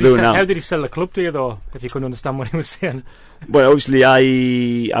 So how did he sell the club to you though? If you couldn't understand what he was saying? Well, obviously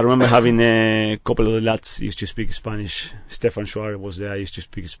I remember having a couple of the lads used to speak Spanish. Stefan Schwarz was there. I used to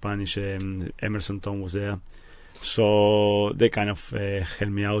speak Spanish. Emerson Tom was there. So they kind of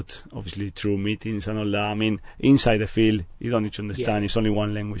helped me out, obviously through meetings and all that. Inside the field, you don't need to understand. It's only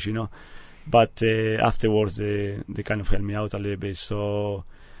one language, But afterwards, they kind of helped me out a little bit. So.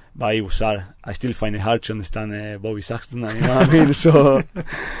 But it was hard. I still find it hard to understand Bobby Saxton. You know what I mean? So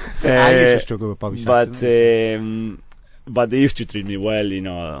I used to struggle with Bobby Saxton. But they used to treat me well.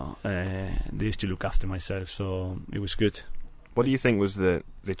 They used to look after myself. So it was good. What do you think was the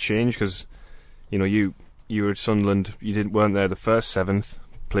change? Because you were at Sunderland. You weren't there the first 7th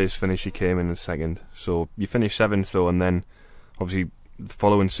place finish. You came in the second. So you finished 7th though, and then obviously. The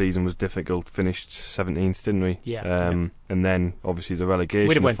following season was difficult. Finished 17th, didn't we? Yeah. And then obviously the relegation.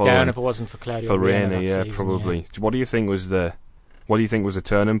 We'd have went down if it wasn't for Claudio. Reina, yeah, probably. Yeah. What do you think was the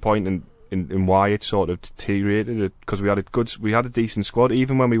turning point in why it sort of deteriorated? Because we had a decent squad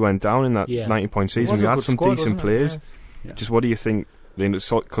even when we went down in that 90-point season. We had some decent players. Yeah. Just what do you think?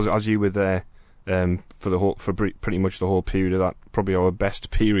 Because as you were there for pretty much the whole period of that, probably our best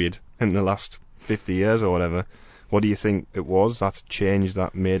period in the last 50 years or whatever. What do you think it was that changed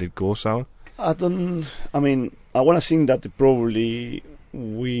that made it go sour? I want to think that probably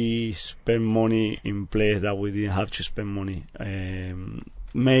we spend money in players that we didn't have to spend money.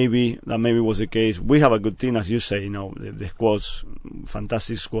 Maybe was the case. We have a good team, as you say. The squad's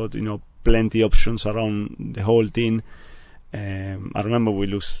fantastic squad. Plenty options around the whole team. I remember we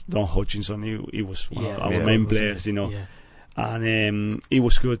lost Don Hutchinson. He was one of our main players. Yeah. And it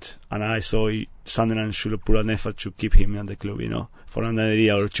was good, and I saw Sunderland should have put an effort to keep him in the club, for another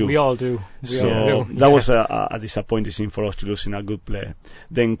year or two. We all do. That was a disappointing thing for us to lose in a good player.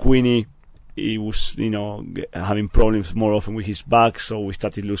 Then Queenie, he was, having problems more often with his back, so we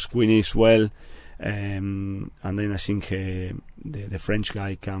started to lose Queenie as well. And then I think the French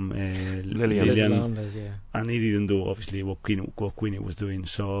guy came, Lillian, and he didn't do obviously what Queenie was doing.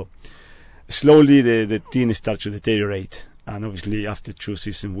 So slowly the team started to deteriorate, and obviously after 2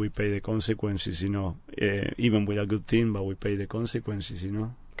 seasons we pay the consequences, even with a good team, but we pay the consequences,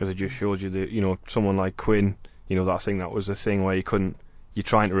 Because it just shows you that, someone like Quinn, that was the thing where you're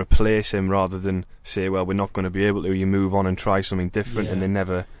trying to replace him rather than say, well, we're not going to be able to. You move on and try something different, and they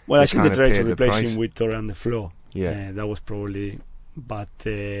never. Well, I think they tried to replace him with Torre on the floor. Yeah, that was probably, but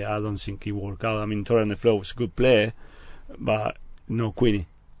I don't think it worked out. I mean, Torre on the floor was a good player, but no Queenie.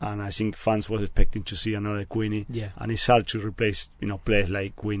 And I think fans was expecting to see another Queenie. Yeah. And it's hard to replace, players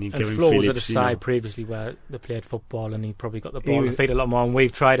like Queenie, and Kevin Flo Phillips. was at a side previously where they played football, and he probably got the ball on the feet a lot more. And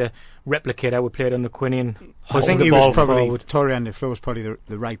we've tried to replicate how we played under Queenie. And I think he was probably Torre and Flo was probably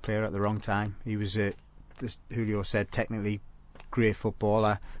the right player at the wrong time. He was, as Julio said, technically great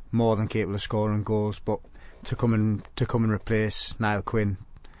footballer, more than capable of scoring goals. But to come and replace Niall Quinn,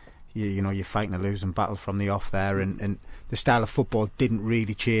 you're fighting a losing battle from the off there, and the style of football didn't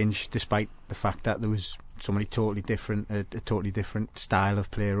really change, despite the fact that there was somebody totally different, a totally different style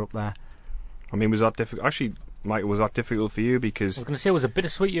of player up there. I mean, was that difficult? Actually, Mike, was that difficult for you? Because I was going to say it was a bit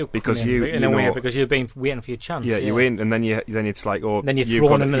of sweet because because you've been waiting for your chance. Yeah, you win, and then it's like, then you're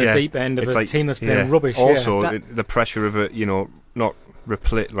thrown into the deep end of a team that's playing rubbish. Also, the pressure of it, not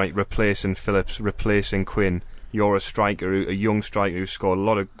replacing Phillips, replacing Quinn. You're a young striker who scored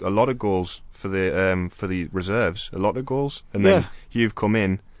a lot of goals for the reserves, a lot of goals, and then you've come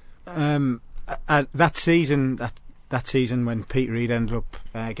in. That season when Peter Reid ended up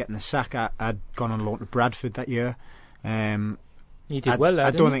getting the sack, I'd gone on loan to Bradford that year. You did well there,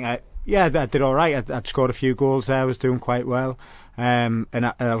 I did all right. I'd scored a few goals there. I was doing quite well, and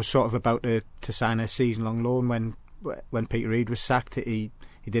I was sort of about to sign a season-long loan when Peter Reid was sacked. He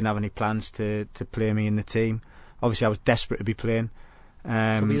didn't have any plans to play me in the team. Obviously, I was desperate to be playing. So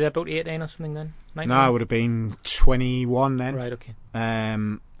were you there about 18 or something then? 19? No, I would have been 21 then. Right, okay.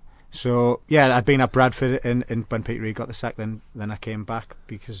 So yeah, I'd been at Bradford, and when Peter Reid got the sack, then I came back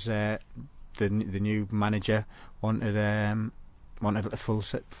because the new manager wanted a full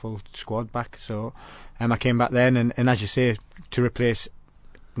squad back. So I came back then, and as you say, to replace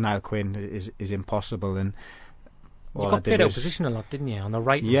Niall Quinn is impossible. And you got played out of position a lot, didn't you, on the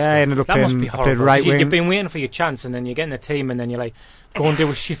right? Yeah, I ended up that must be horrible. Right wing. You've been waiting for your chance, and then you get in the team, and then you're like, go and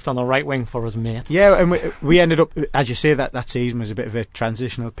do a shift on the right wing for us, mate. Yeah, and we ended up, as you say, that season was a bit of a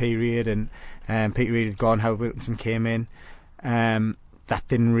transitional period, and Peter Reid had gone, Howard Wilkinson came in. That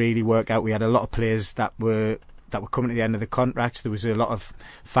didn't really work out. We had a lot of players that were coming to the end of the contracts. There was a lot of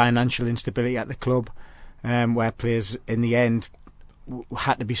financial instability at the club, where players in the end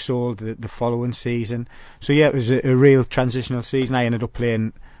had to be sold the following season. So yeah, it was a real transitional season. I ended up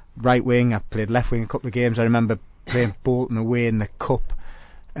playing right wing. I played left wing a couple of games. I remember playing Bolton away in the cup,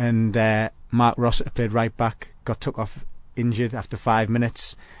 and Mark Rossiter played right back, got took off injured after 5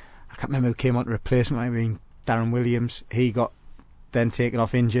 minutes. I can't remember who came on to replace him. I mean, Darren Williams. He got then taken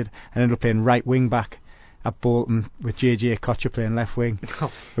off injured and ended up playing right wing back at Bolton with JJ Kocher playing left wing.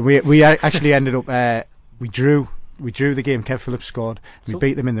 We actually ended up we drew the game. Kev Phillips scored. We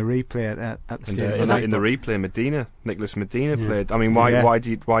beat them in the replay at the stadium. In the replay, Nicholas Medina played. I mean, why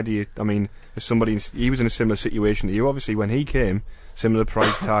do you? I mean, as somebody, he was in a similar situation to you. Obviously, when he came, similar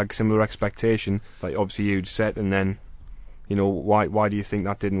price tag, similar expectation. Like obviously you'd set, and then, why do you think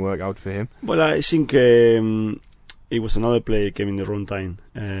that didn't work out for him? Well, I think it was another player came in the wrong time.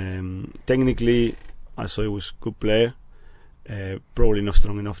 Technically, I saw he was a good player, probably not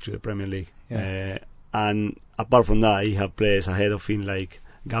strong enough to the Premier League. Yeah. And apart from that, he had players ahead of him like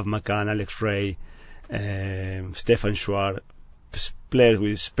Gav McCann, Alex Ray, Stefan Schwartz, players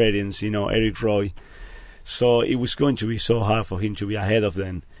with experience, Eric Roy. So it was going to be so hard for him to be ahead of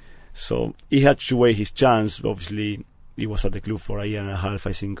them. So he had to wait his chance. Obviously, he was at the club for a year and a half,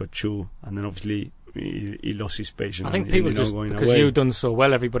 I think, or two, and then obviously he lost his patience. I think people just, because you've done so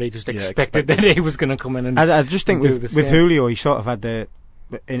well, everybody just expected that he was going to come in and I just think with Julio, he sort of had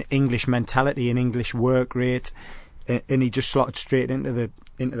an English mentality, an English work rate, and he just slotted straight into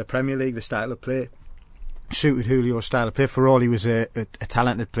the Premier League. The style of play suited Julio's style of play. For all he was a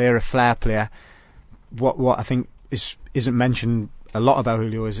talented player, a flair player, what I think isn't mentioned a lot about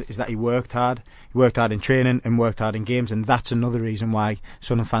Julio is that he worked hard. He worked hard in training and worked hard in games, and that's another reason why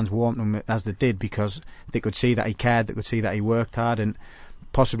Sunderland fans warmed him as they did, because they could see that he cared, they could see that he worked hard, and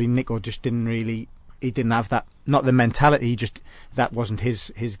possibly Nico just didn't have that, not the mentality, just that wasn't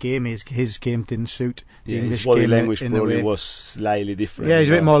his game. His game didn't suit the English his body game language in probably was slightly different. Yeah, he's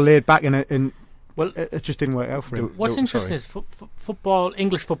a bit more laid back, and well, it just didn't work out for him. What's interesting is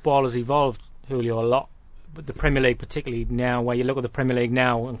English football has evolved, Julio, a lot. But the Premier League, particularly now, where you look at the Premier League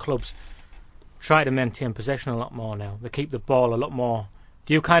now, and clubs try to maintain possession a lot more now. They keep the ball a lot more.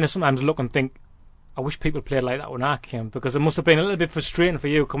 Do you kind of sometimes look and think, I wish people played like that when I came? Because it must have been a little bit frustrating for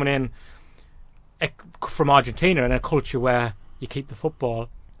you coming in from Argentina in a culture where you keep the football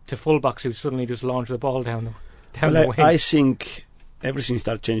to fullbacks who suddenly just launch the ball down the wing. I think everything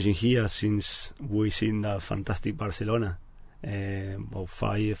started changing here since we seen the fantastic Barcelona about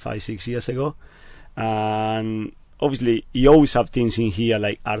 5-6 years ago. And obviously you always have teams in here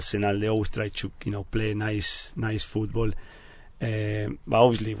like Arsenal. They always try to play nice football. But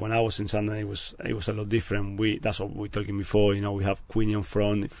obviously when I was in Sunderland it was a lot different. That's what we were talking before. We have Queenie on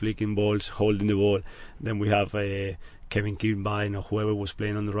front, flicking balls, holding the ball. Then we have Kevin Kilbine or whoever was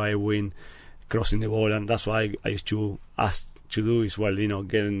playing on the right wing, crossing the ball, and that's why I used to ask to do as well.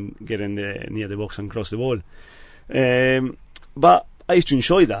 Getting near the box and cross the ball. But I used to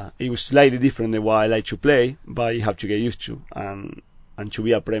enjoy that. It was slightly different than what I like to play, but you have to get used to. And to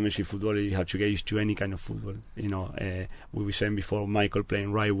be a Premiership footballer, you have to get used to any kind of football. We were saying before, Michael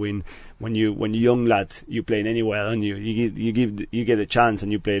playing right wing. When you're young lad, you playing anywhere, don't you? You get a chance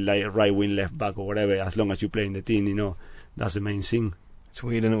and you play like right wing, left back, or whatever. As long as you play in the team, that's the main thing. It's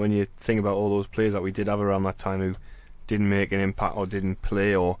weird, isn't it, when you think about all those players that we did have around that time who didn't make an impact or didn't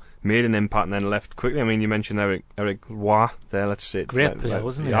play or made an impact and then left quickly. I mean, you mentioned Eric Roy there. Let's say great player,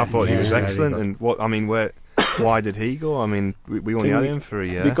 wasn't he? I thought he was excellent. And why did he go? I mean, we only had him for a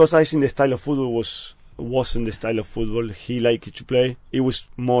year. Because I think the style of football wasn't the style of football he liked to play. It was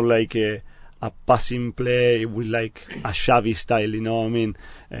more like a passing play with like a Xavi style, what I mean?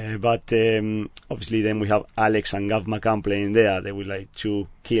 But obviously then we have Alex and Gav McCann playing there. They were like two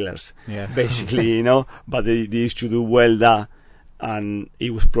killers, basically, But they used to do well there, and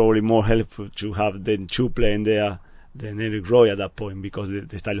it was probably more helpful to have them two playing there than Eric Roy at that point, because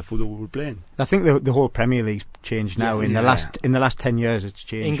the style of football we were playing. I think the whole Premier League's changed now. In the last 10 years, it's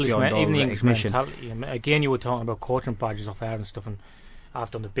changed. Even the English mentality. Again, you were talking about coaching badges off air and stuff, and I've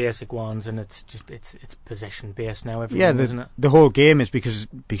done the basic ones, and it's possession based now. Isn't it? The whole game is because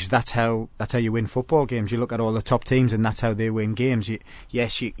that's how you win football games. You look at all the top teams, and that's how they win games. You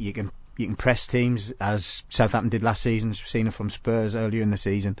can press teams, as Southampton did last season. We've seen it from Spurs earlier in the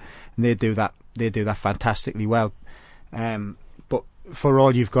season, and they do that fantastically well. But for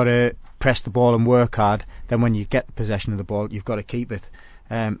all, you've got to press the ball and work hard. Then when you get the possession of the ball, you've got to keep it.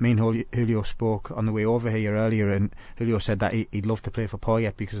 Me and Julio spoke on the way over here earlier, and Julio said that he'd love to play for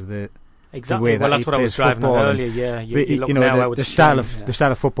Poyet because of the way that that's what I was driving at earlier. Yeah, the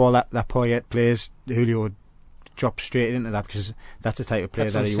style of football that Poyet plays, Julio would drop straight into that, because that's the type of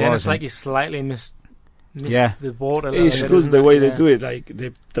player that he was. It's like he slightly missed the ball. It's good the way they do it. Like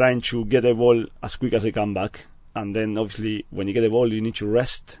they're trying to get the ball as quick as they come back, and then obviously when you get the ball, you need to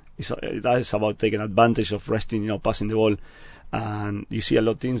rest. That is about taking advantage of resting, passing the ball. And you see a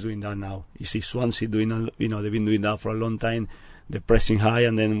lot of teams doing that now. You see Swansea doing, they've been doing that for a long time. They're pressing high,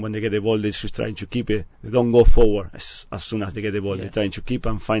 and then when they get the ball, they're just trying to keep it. They don't go forward as soon as they get the ball. They're trying to keep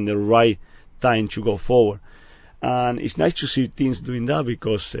and find the right time to go forward. And it's nice to see teams doing that,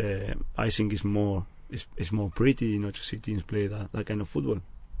 because I think it's more pretty, to see teams play that kind of football.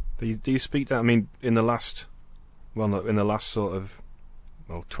 Do you speak that? I mean, in the last sort of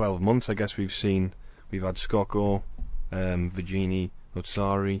 12 months, I guess we've had Skoko, Virginie,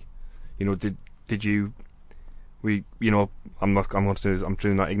 Otsari. Did you? I'm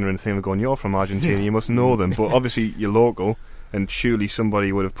doing that ignorant thing of going, you're from Argentina, you must know them, but obviously you're local, and surely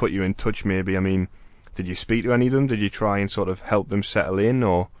somebody would have put you in touch. Maybe, I mean, did you speak to any of them? Did you try and sort of help them settle in,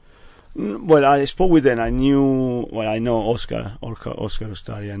 or? Well, I spoke with them. I know Oscar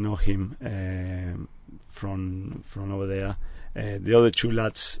Ostari. I know him from over there. The other two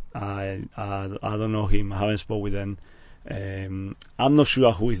lads, I don't know him. I haven't spoken with them. I'm not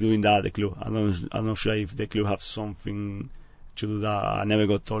sure who is doing that at the club. I'm not sure if the club have something to do that. I never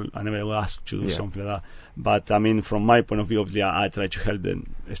got told. I never got asked to do something like that. But I mean, from my point of view, obviously, I try to help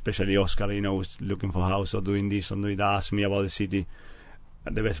them, especially Oscar. Was looking for house or doing this or doing that. Asked me about the city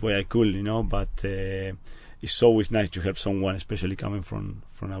the best way I could, But it's always nice to help someone, especially coming from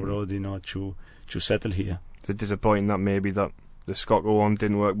abroad, to settle here. Is it disappointing that maybe that the Skoko one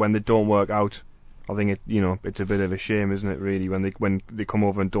didn't work? When they don't work out, I think it's a bit of a shame, isn't it? Really, when they come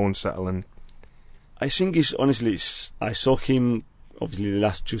over and don't settle. And I think honestly, I saw him obviously the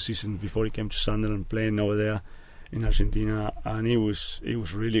last 2 seasons before he came to Sunderland, playing over there in Argentina, and he was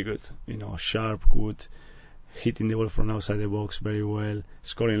really good. Sharp, good, hitting the ball from outside the box very well,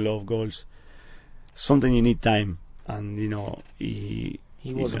 scoring a lot of goals. Something you need time, and he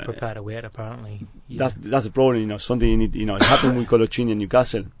He wasn't prepared to wait, apparently. That's the problem, something you need, it happened with Coloccini and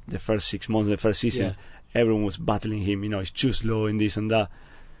Newcastle, the first 6 months, the first season. Yeah. Everyone was battling him, he's too slow in this and that.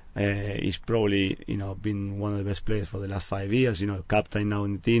 He's probably, been one of the best players for the last 5 years, captain now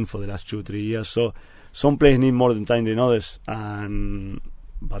in the team for the last 2-3 years. So some players need more time than others,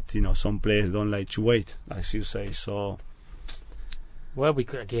 but some players don't like to wait, as you say. So, well, we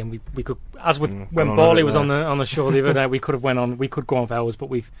could as with when Bawley was on the show the other day, we could go on for hours, but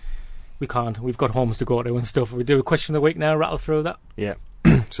we can't. We've got homes to go to and stuff. We do a question of the week now. Rattle through that. Yeah.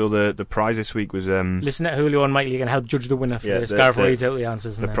 So the prize this week was listen to Julio and Michael. You can help judge the winner for this. Gareth reads out the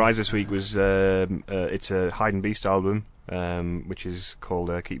answers. The prize this week was it's a Hide and Beast album, which is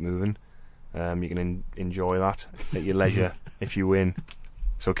called Keep Moving. You can enjoy that at your leisure if you win.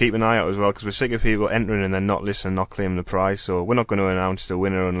 So keep an eye out as well, because we're sick of people entering and then not listening, not claiming the prize. So we're not going to announce the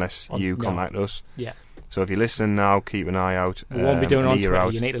winner unless you contact us. Yeah. So if you're listening now, keep an eye out. We won't be doing it on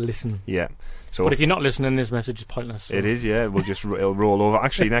Twitter. You need to listen. Yeah. So but if you're not listening, this message is pointless. So. It is, yeah. It'll roll over.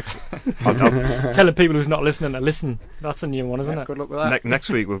 Actually, next... telling people who's not listening to listen. That's a new one, isn't it? Good luck with that.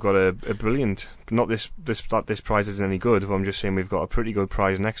 Next week we've got a brilliant... Not this prize isn't any good, but I'm just saying we've got a pretty good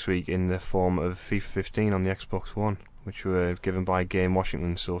prize next week in the form of FIFA 15 on the Xbox One, which were given by Game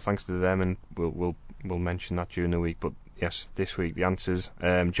Washington. So thanks to them, and we'll mention that during the week. But yes, this week the answers: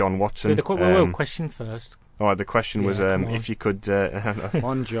 John Watson. Question first. Oh, the question was if you could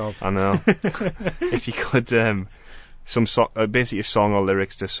one job. I know. If you could basically a song or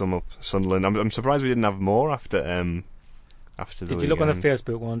lyrics to sum up Sunderland. I'm surprised we didn't have more after the Did you look on the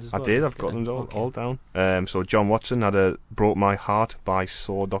Facebook ones as well? I did. I've got them all down. So John Watson had Broke My Heart by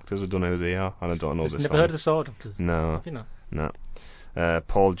Saw Doctors. I don't know who they are, and I don't know the song. Never heard of the Saw Doctors? No. Have you not? No.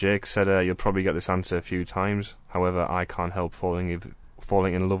 Paul Jake said you'll probably get this answer a few times. However, I can't help falling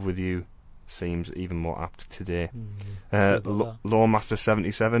in love with you. Seems even more apt today. Lawmaster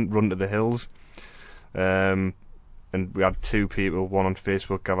 77, Run to the Hills. And we had two people, one on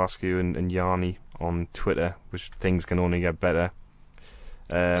Facebook, Gavascu, and Yarny on Twitter, which things can only get better.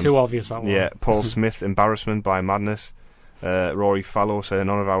 Too obvious, that one. Yeah, Paul Smith, Embarrassment by Madness. Rory Fallow said, in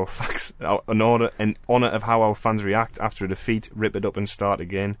honour of how our fans react after a defeat, rip it up and start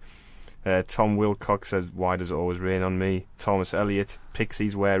again. Tom Wilcox says, why does it always rain on me? Thomas Elliott,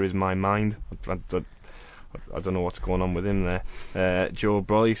 Pixies, Where Is My Mind? I don't know what's going on with him there. Joe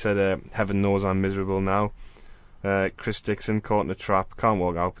Brolly said, heaven knows I'm miserable now. Chris Dixon, caught in a trap, can't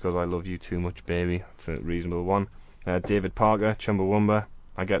walk out because I love you too much, baby. That's a reasonable one. David Parker, Chumbawamba,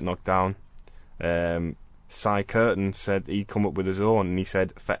 I get knocked down. Cy Curtin said he'd come up with his own, and he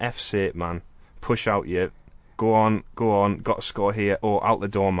said, for F's sake, man, push out you, go on, got to score here, or out the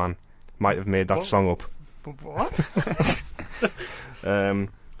door, man. Might have made that song up. What? And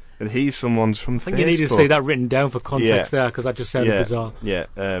he's someone's from Facebook. I think you need to see that written down for context there, because that just sounded bizarre. Yeah.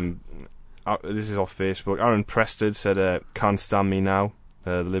 This is off Facebook. Aaron Preston said, can't stand me now,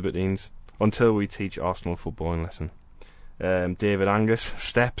 the Libertines, until we teach Arsenal footballing lesson. David Angus,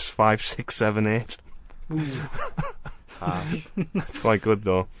 Steps 5, 6, 7, 8. It's quite good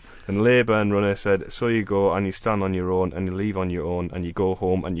though. And Labour and Runner said, so you go and you stand on your own and you leave on your own and you go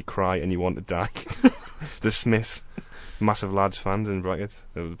home and you cry and you want to die. The Smiths, massive Lads fans in brackets,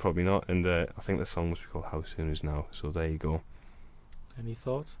 probably not, and I think the song must be called How Soon Is Now, so there you go. Any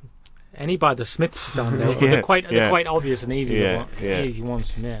thoughts? Any by the Smiths stand out? They're quite obvious and easy ones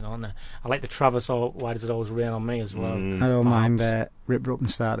to name, aren't they? I like the Travis, or Why Does It Always Rain on Me as well. I don't mind Rip Up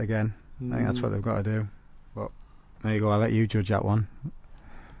and Start Again. I think that's what they've got to do. But there you go, I'll let you judge that one.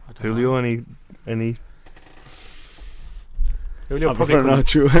 Julio, any? Julio probably not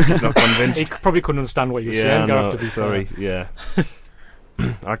true. He's not convinced. He probably couldn't understand what you were saying. No, sorry. Yeah,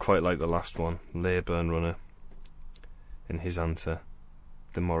 I quite like the last one, Labour and Runner. In his answer,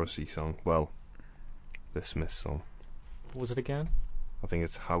 the Morrissey song. Well, the Smiths song. What was it again? I think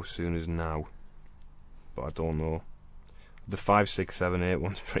it's How Soon Is Now, but I don't know. The 5, 6, 7, 8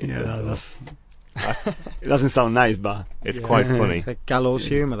 one's pretty good. It doesn't sound nice, but it's quite funny. It's like gallows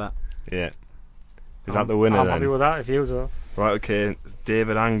humour, that. Yeah. Is that the winner I'm then? happy with that, if you are. Right, okay.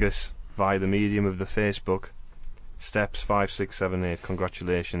 David Angus, via the medium of the Facebook. Steps 5, 6, 7, 8.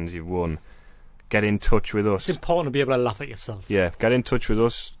 Congratulations, you've won. Get in touch with us. It's important to be able to laugh at yourself. Yeah, get in touch with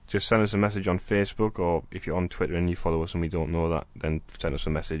us. Just send us a message on Facebook, or if you're on Twitter and you follow us and we don't know that, then send us a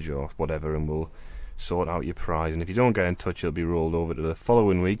message or whatever and we'll sort out your prize. And if you don't get in touch, it'll be rolled over to the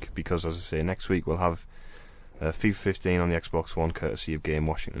following week, because as I say, next week we'll have FIFA 15 on the Xbox One courtesy of Game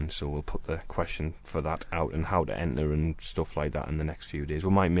Washington, so we'll put the question for that out and how to enter and stuff like that in the next few days.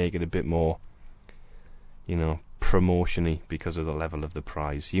 We might make it a bit more, promotion-y because of the level of the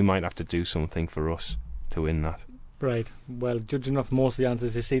prize. You might have to do something for us to win that. Right. Well, judging off most of the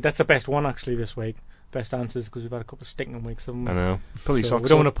answers you see, that's the best one actually this week. Best answers, because we've had a couple of sticking weeks, haven't we? I know. So we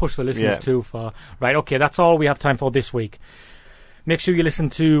don't want to push the listeners too far. Right, okay, that's all we have time for this week. Make sure you listen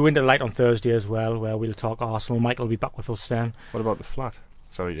to Winter Light on Thursday as well, where we'll talk Arsenal. Michael will be back with us then. What about the flat?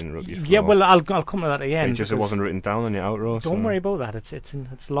 Sorry, you interrupt you. Yeah, well, I'll come to that again. It wasn't written down on your outro. Don't worry about that.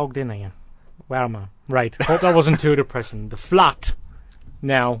 It's logged in again. Where am I? Right. Hope that wasn't too depressing. The flat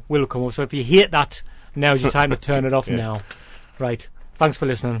now will come up. So if you hate that, now's your time to turn it off now. Right. Thanks for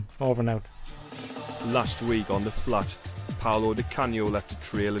listening. Over and out. Last week on the flat, Paolo Di Canio left a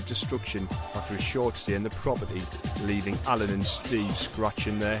trail of destruction after a short stay in the property, leaving Alan and Steve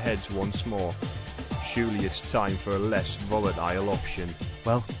scratching their heads once more. Surely it's time for a less volatile option.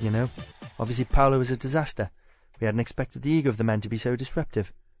 Well, obviously Paolo was a disaster. We hadn't expected the ego of the man to be so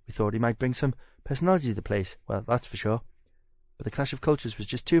disruptive. We thought he might bring some personality to the place, well, that's for sure. But the clash of cultures was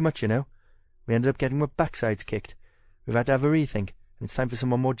just too much, We ended up getting our backsides kicked. We've had to have a rethink, and it's time for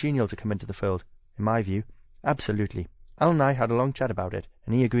someone more genial to come into the fold. In my view, absolutely. Al and I had a long chat about it,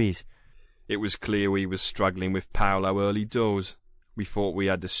 and he agrees. It was clear we was struggling with Paolo early doors. We thought we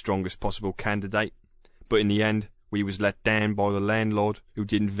had the strongest possible candidate, but in the end, we was let down by the landlord who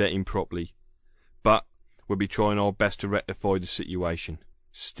didn't vet him properly. But we'll be trying our best to rectify the situation.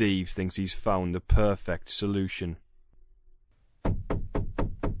 Steve thinks he's found the perfect solution.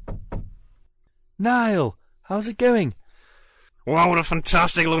 Niall, how's it going? Wow, what a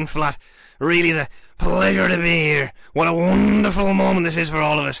fantastic looking flat. Really the pleasure to be here. What a wonderful moment this is for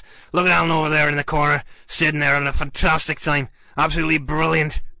all of us. Look at Alan over there in the corner, sitting there having a fantastic time. Absolutely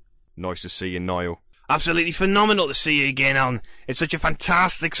brilliant. Nice to see you, Niall. Absolutely phenomenal to see you again, Alan. It's such a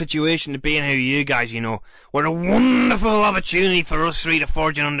fantastic situation to be in here, you guys, What a wonderful opportunity for us three to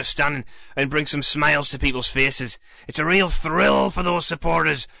forge an understanding and bring some smiles to people's faces. It's a real thrill for those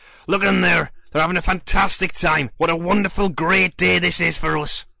supporters. Look at them there. They're having a fantastic time. What a wonderful, great day this is for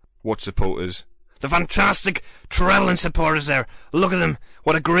us. What supporters? The fantastic travelling supporters there. Look at them.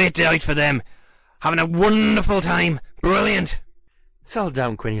 What a great day out for them. Having a wonderful time. Brilliant. Settle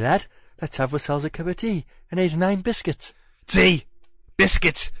down, Quinny lad. Let's have ourselves a cup of tea and 8 or 9 biscuits. Tea.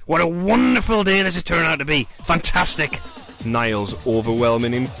 Biscuits. What a wonderful day this has turned out to be. Fantastic. Niall's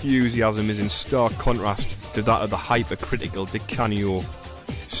overwhelming enthusiasm is in stark contrast to that of the hypercritical Di Canio.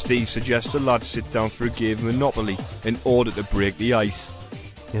 Steve suggests the lads sit down for a game of Monopoly in order to break the ice.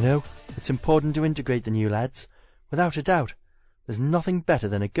 It's important to integrate the new lads. Without a doubt. There's nothing better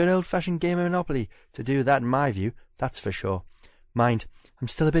than a good old-fashioned game of Monopoly to do that in my view, that's for sure. Mind, I'm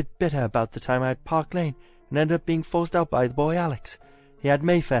still a bit bitter about the time I had Park Lane and ended up being forced out by the boy Alex. He had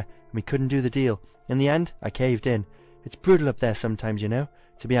Mayfair and we couldn't do the deal. In the end, I caved in. It's brutal up there sometimes,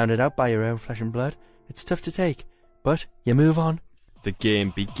 to be hounded out by your own flesh and blood. It's tough to take, but you move on. The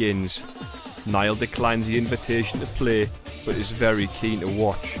game begins. Niall declines the invitation to play, but is very keen to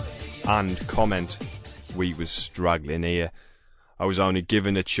watch and comment. We was struggling here. I was only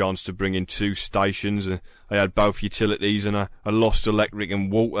given a chance to bring in 2 stations, and I had both utilities, and I lost electric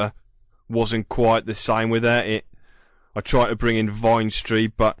and water. Wasn't quite the same without it. I tried to bring in Vine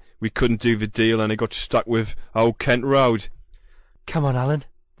Street, but we couldn't do the deal, and I got stuck with Old Kent Road. Come on, Alan.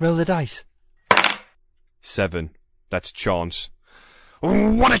 Roll the dice. 7. That's chance.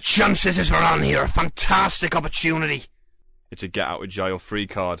 What a chance this is for Alan here. A fantastic opportunity. It's a get-out-of-jail-free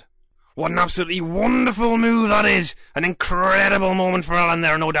card. What an absolutely wonderful move that is. An incredible moment for Alan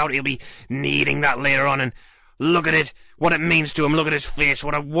there. No doubt he'll be needing that later on. And look at it. What it means to him. Look at his face.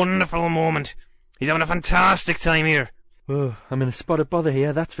 What a wonderful moment. He's having a fantastic time here. Oh, I'm in a spot of bother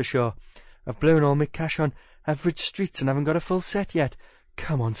here, that's for sure. I've blown all my cash on average streets and haven't got a full set yet.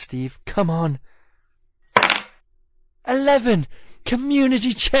 Come on, Steve. Come on. 11!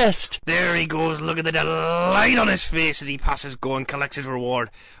 Community chest! There he goes. Look at the delight on his face as he passes go and collects his reward.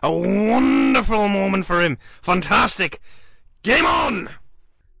 A wonderful moment for him. Fantastic. Game on! Do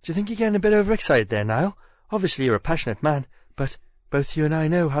you think you're getting a bit overexcited there, Niall? Obviously you're a passionate man, but both you and I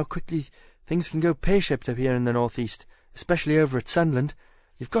know how quickly things can go pear-shaped up here in the northeast, especially over at Sunderland.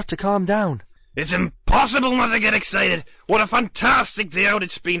 You've got to calm down. It's impossible not to get excited. What a fantastic day out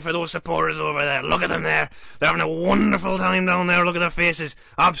it's been for those supporters over there. Look at them there. They're having a wonderful time down there. Look at their faces.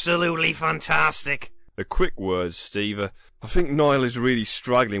 Absolutely fantastic. A quick word, Steve. I think Niall is really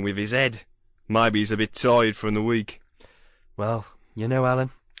struggling with his head. Maybe he's a bit tired from the week. Well,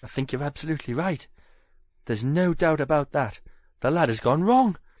 Alan, I think you're absolutely right. There's no doubt about that. The lad has gone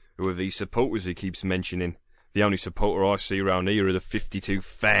wrong. Who are these supporters he keeps mentioning? The only supporter I see around here are the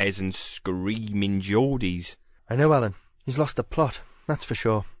 52,000 screaming Geordies. I know, Alan. He's lost the plot, that's for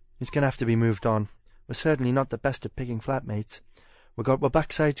sure. He's going to have to be moved on. We're certainly not the best at picking flatmates. We got our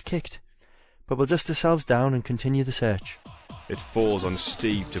backsides kicked. but we'll dust ourselves down and continue the search. It falls on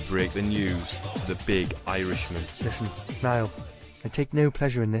Steve to break the news to the big Irishman. Listen, Niall, I take no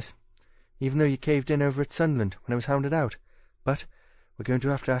pleasure in this, even though you caved in over at Sunderland when I was hounded out. But we're going to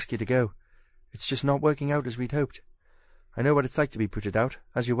have to ask you to go. It's just not working out as we'd hoped. I know what it's like to be booted out,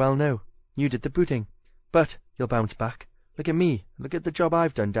 as you well know. You did the booting. But you'll bounce back. Look at me. Look at the job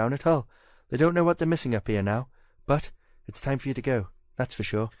I've done down at Hull. They don't know what they're missing up here now. But it's time for you to go. That's for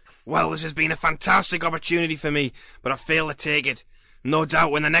sure. Well, this has been a fantastic opportunity for me, but I failed to take it. No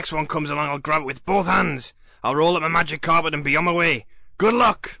doubt when the next one comes along, I'll grab it with both hands. I'll roll up my magic carpet and be on my way. Good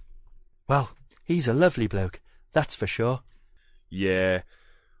luck! Well, he's a lovely bloke. That's for sure. Yeah.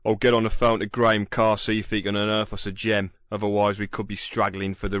 I'll get on the phone to Graham Carr, see if he can unearth us a gem. Otherwise we could be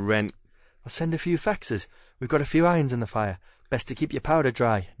straggling for the rent. I'll send a few faxes. We've got a few irons in the fire. Best to keep your powder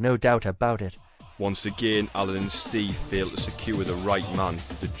dry, no doubt about it. Once again, Alan and Steve failed to secure the right man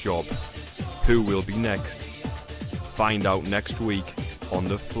for the job. Who will be next? Find out next week on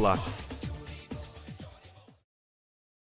The Flat.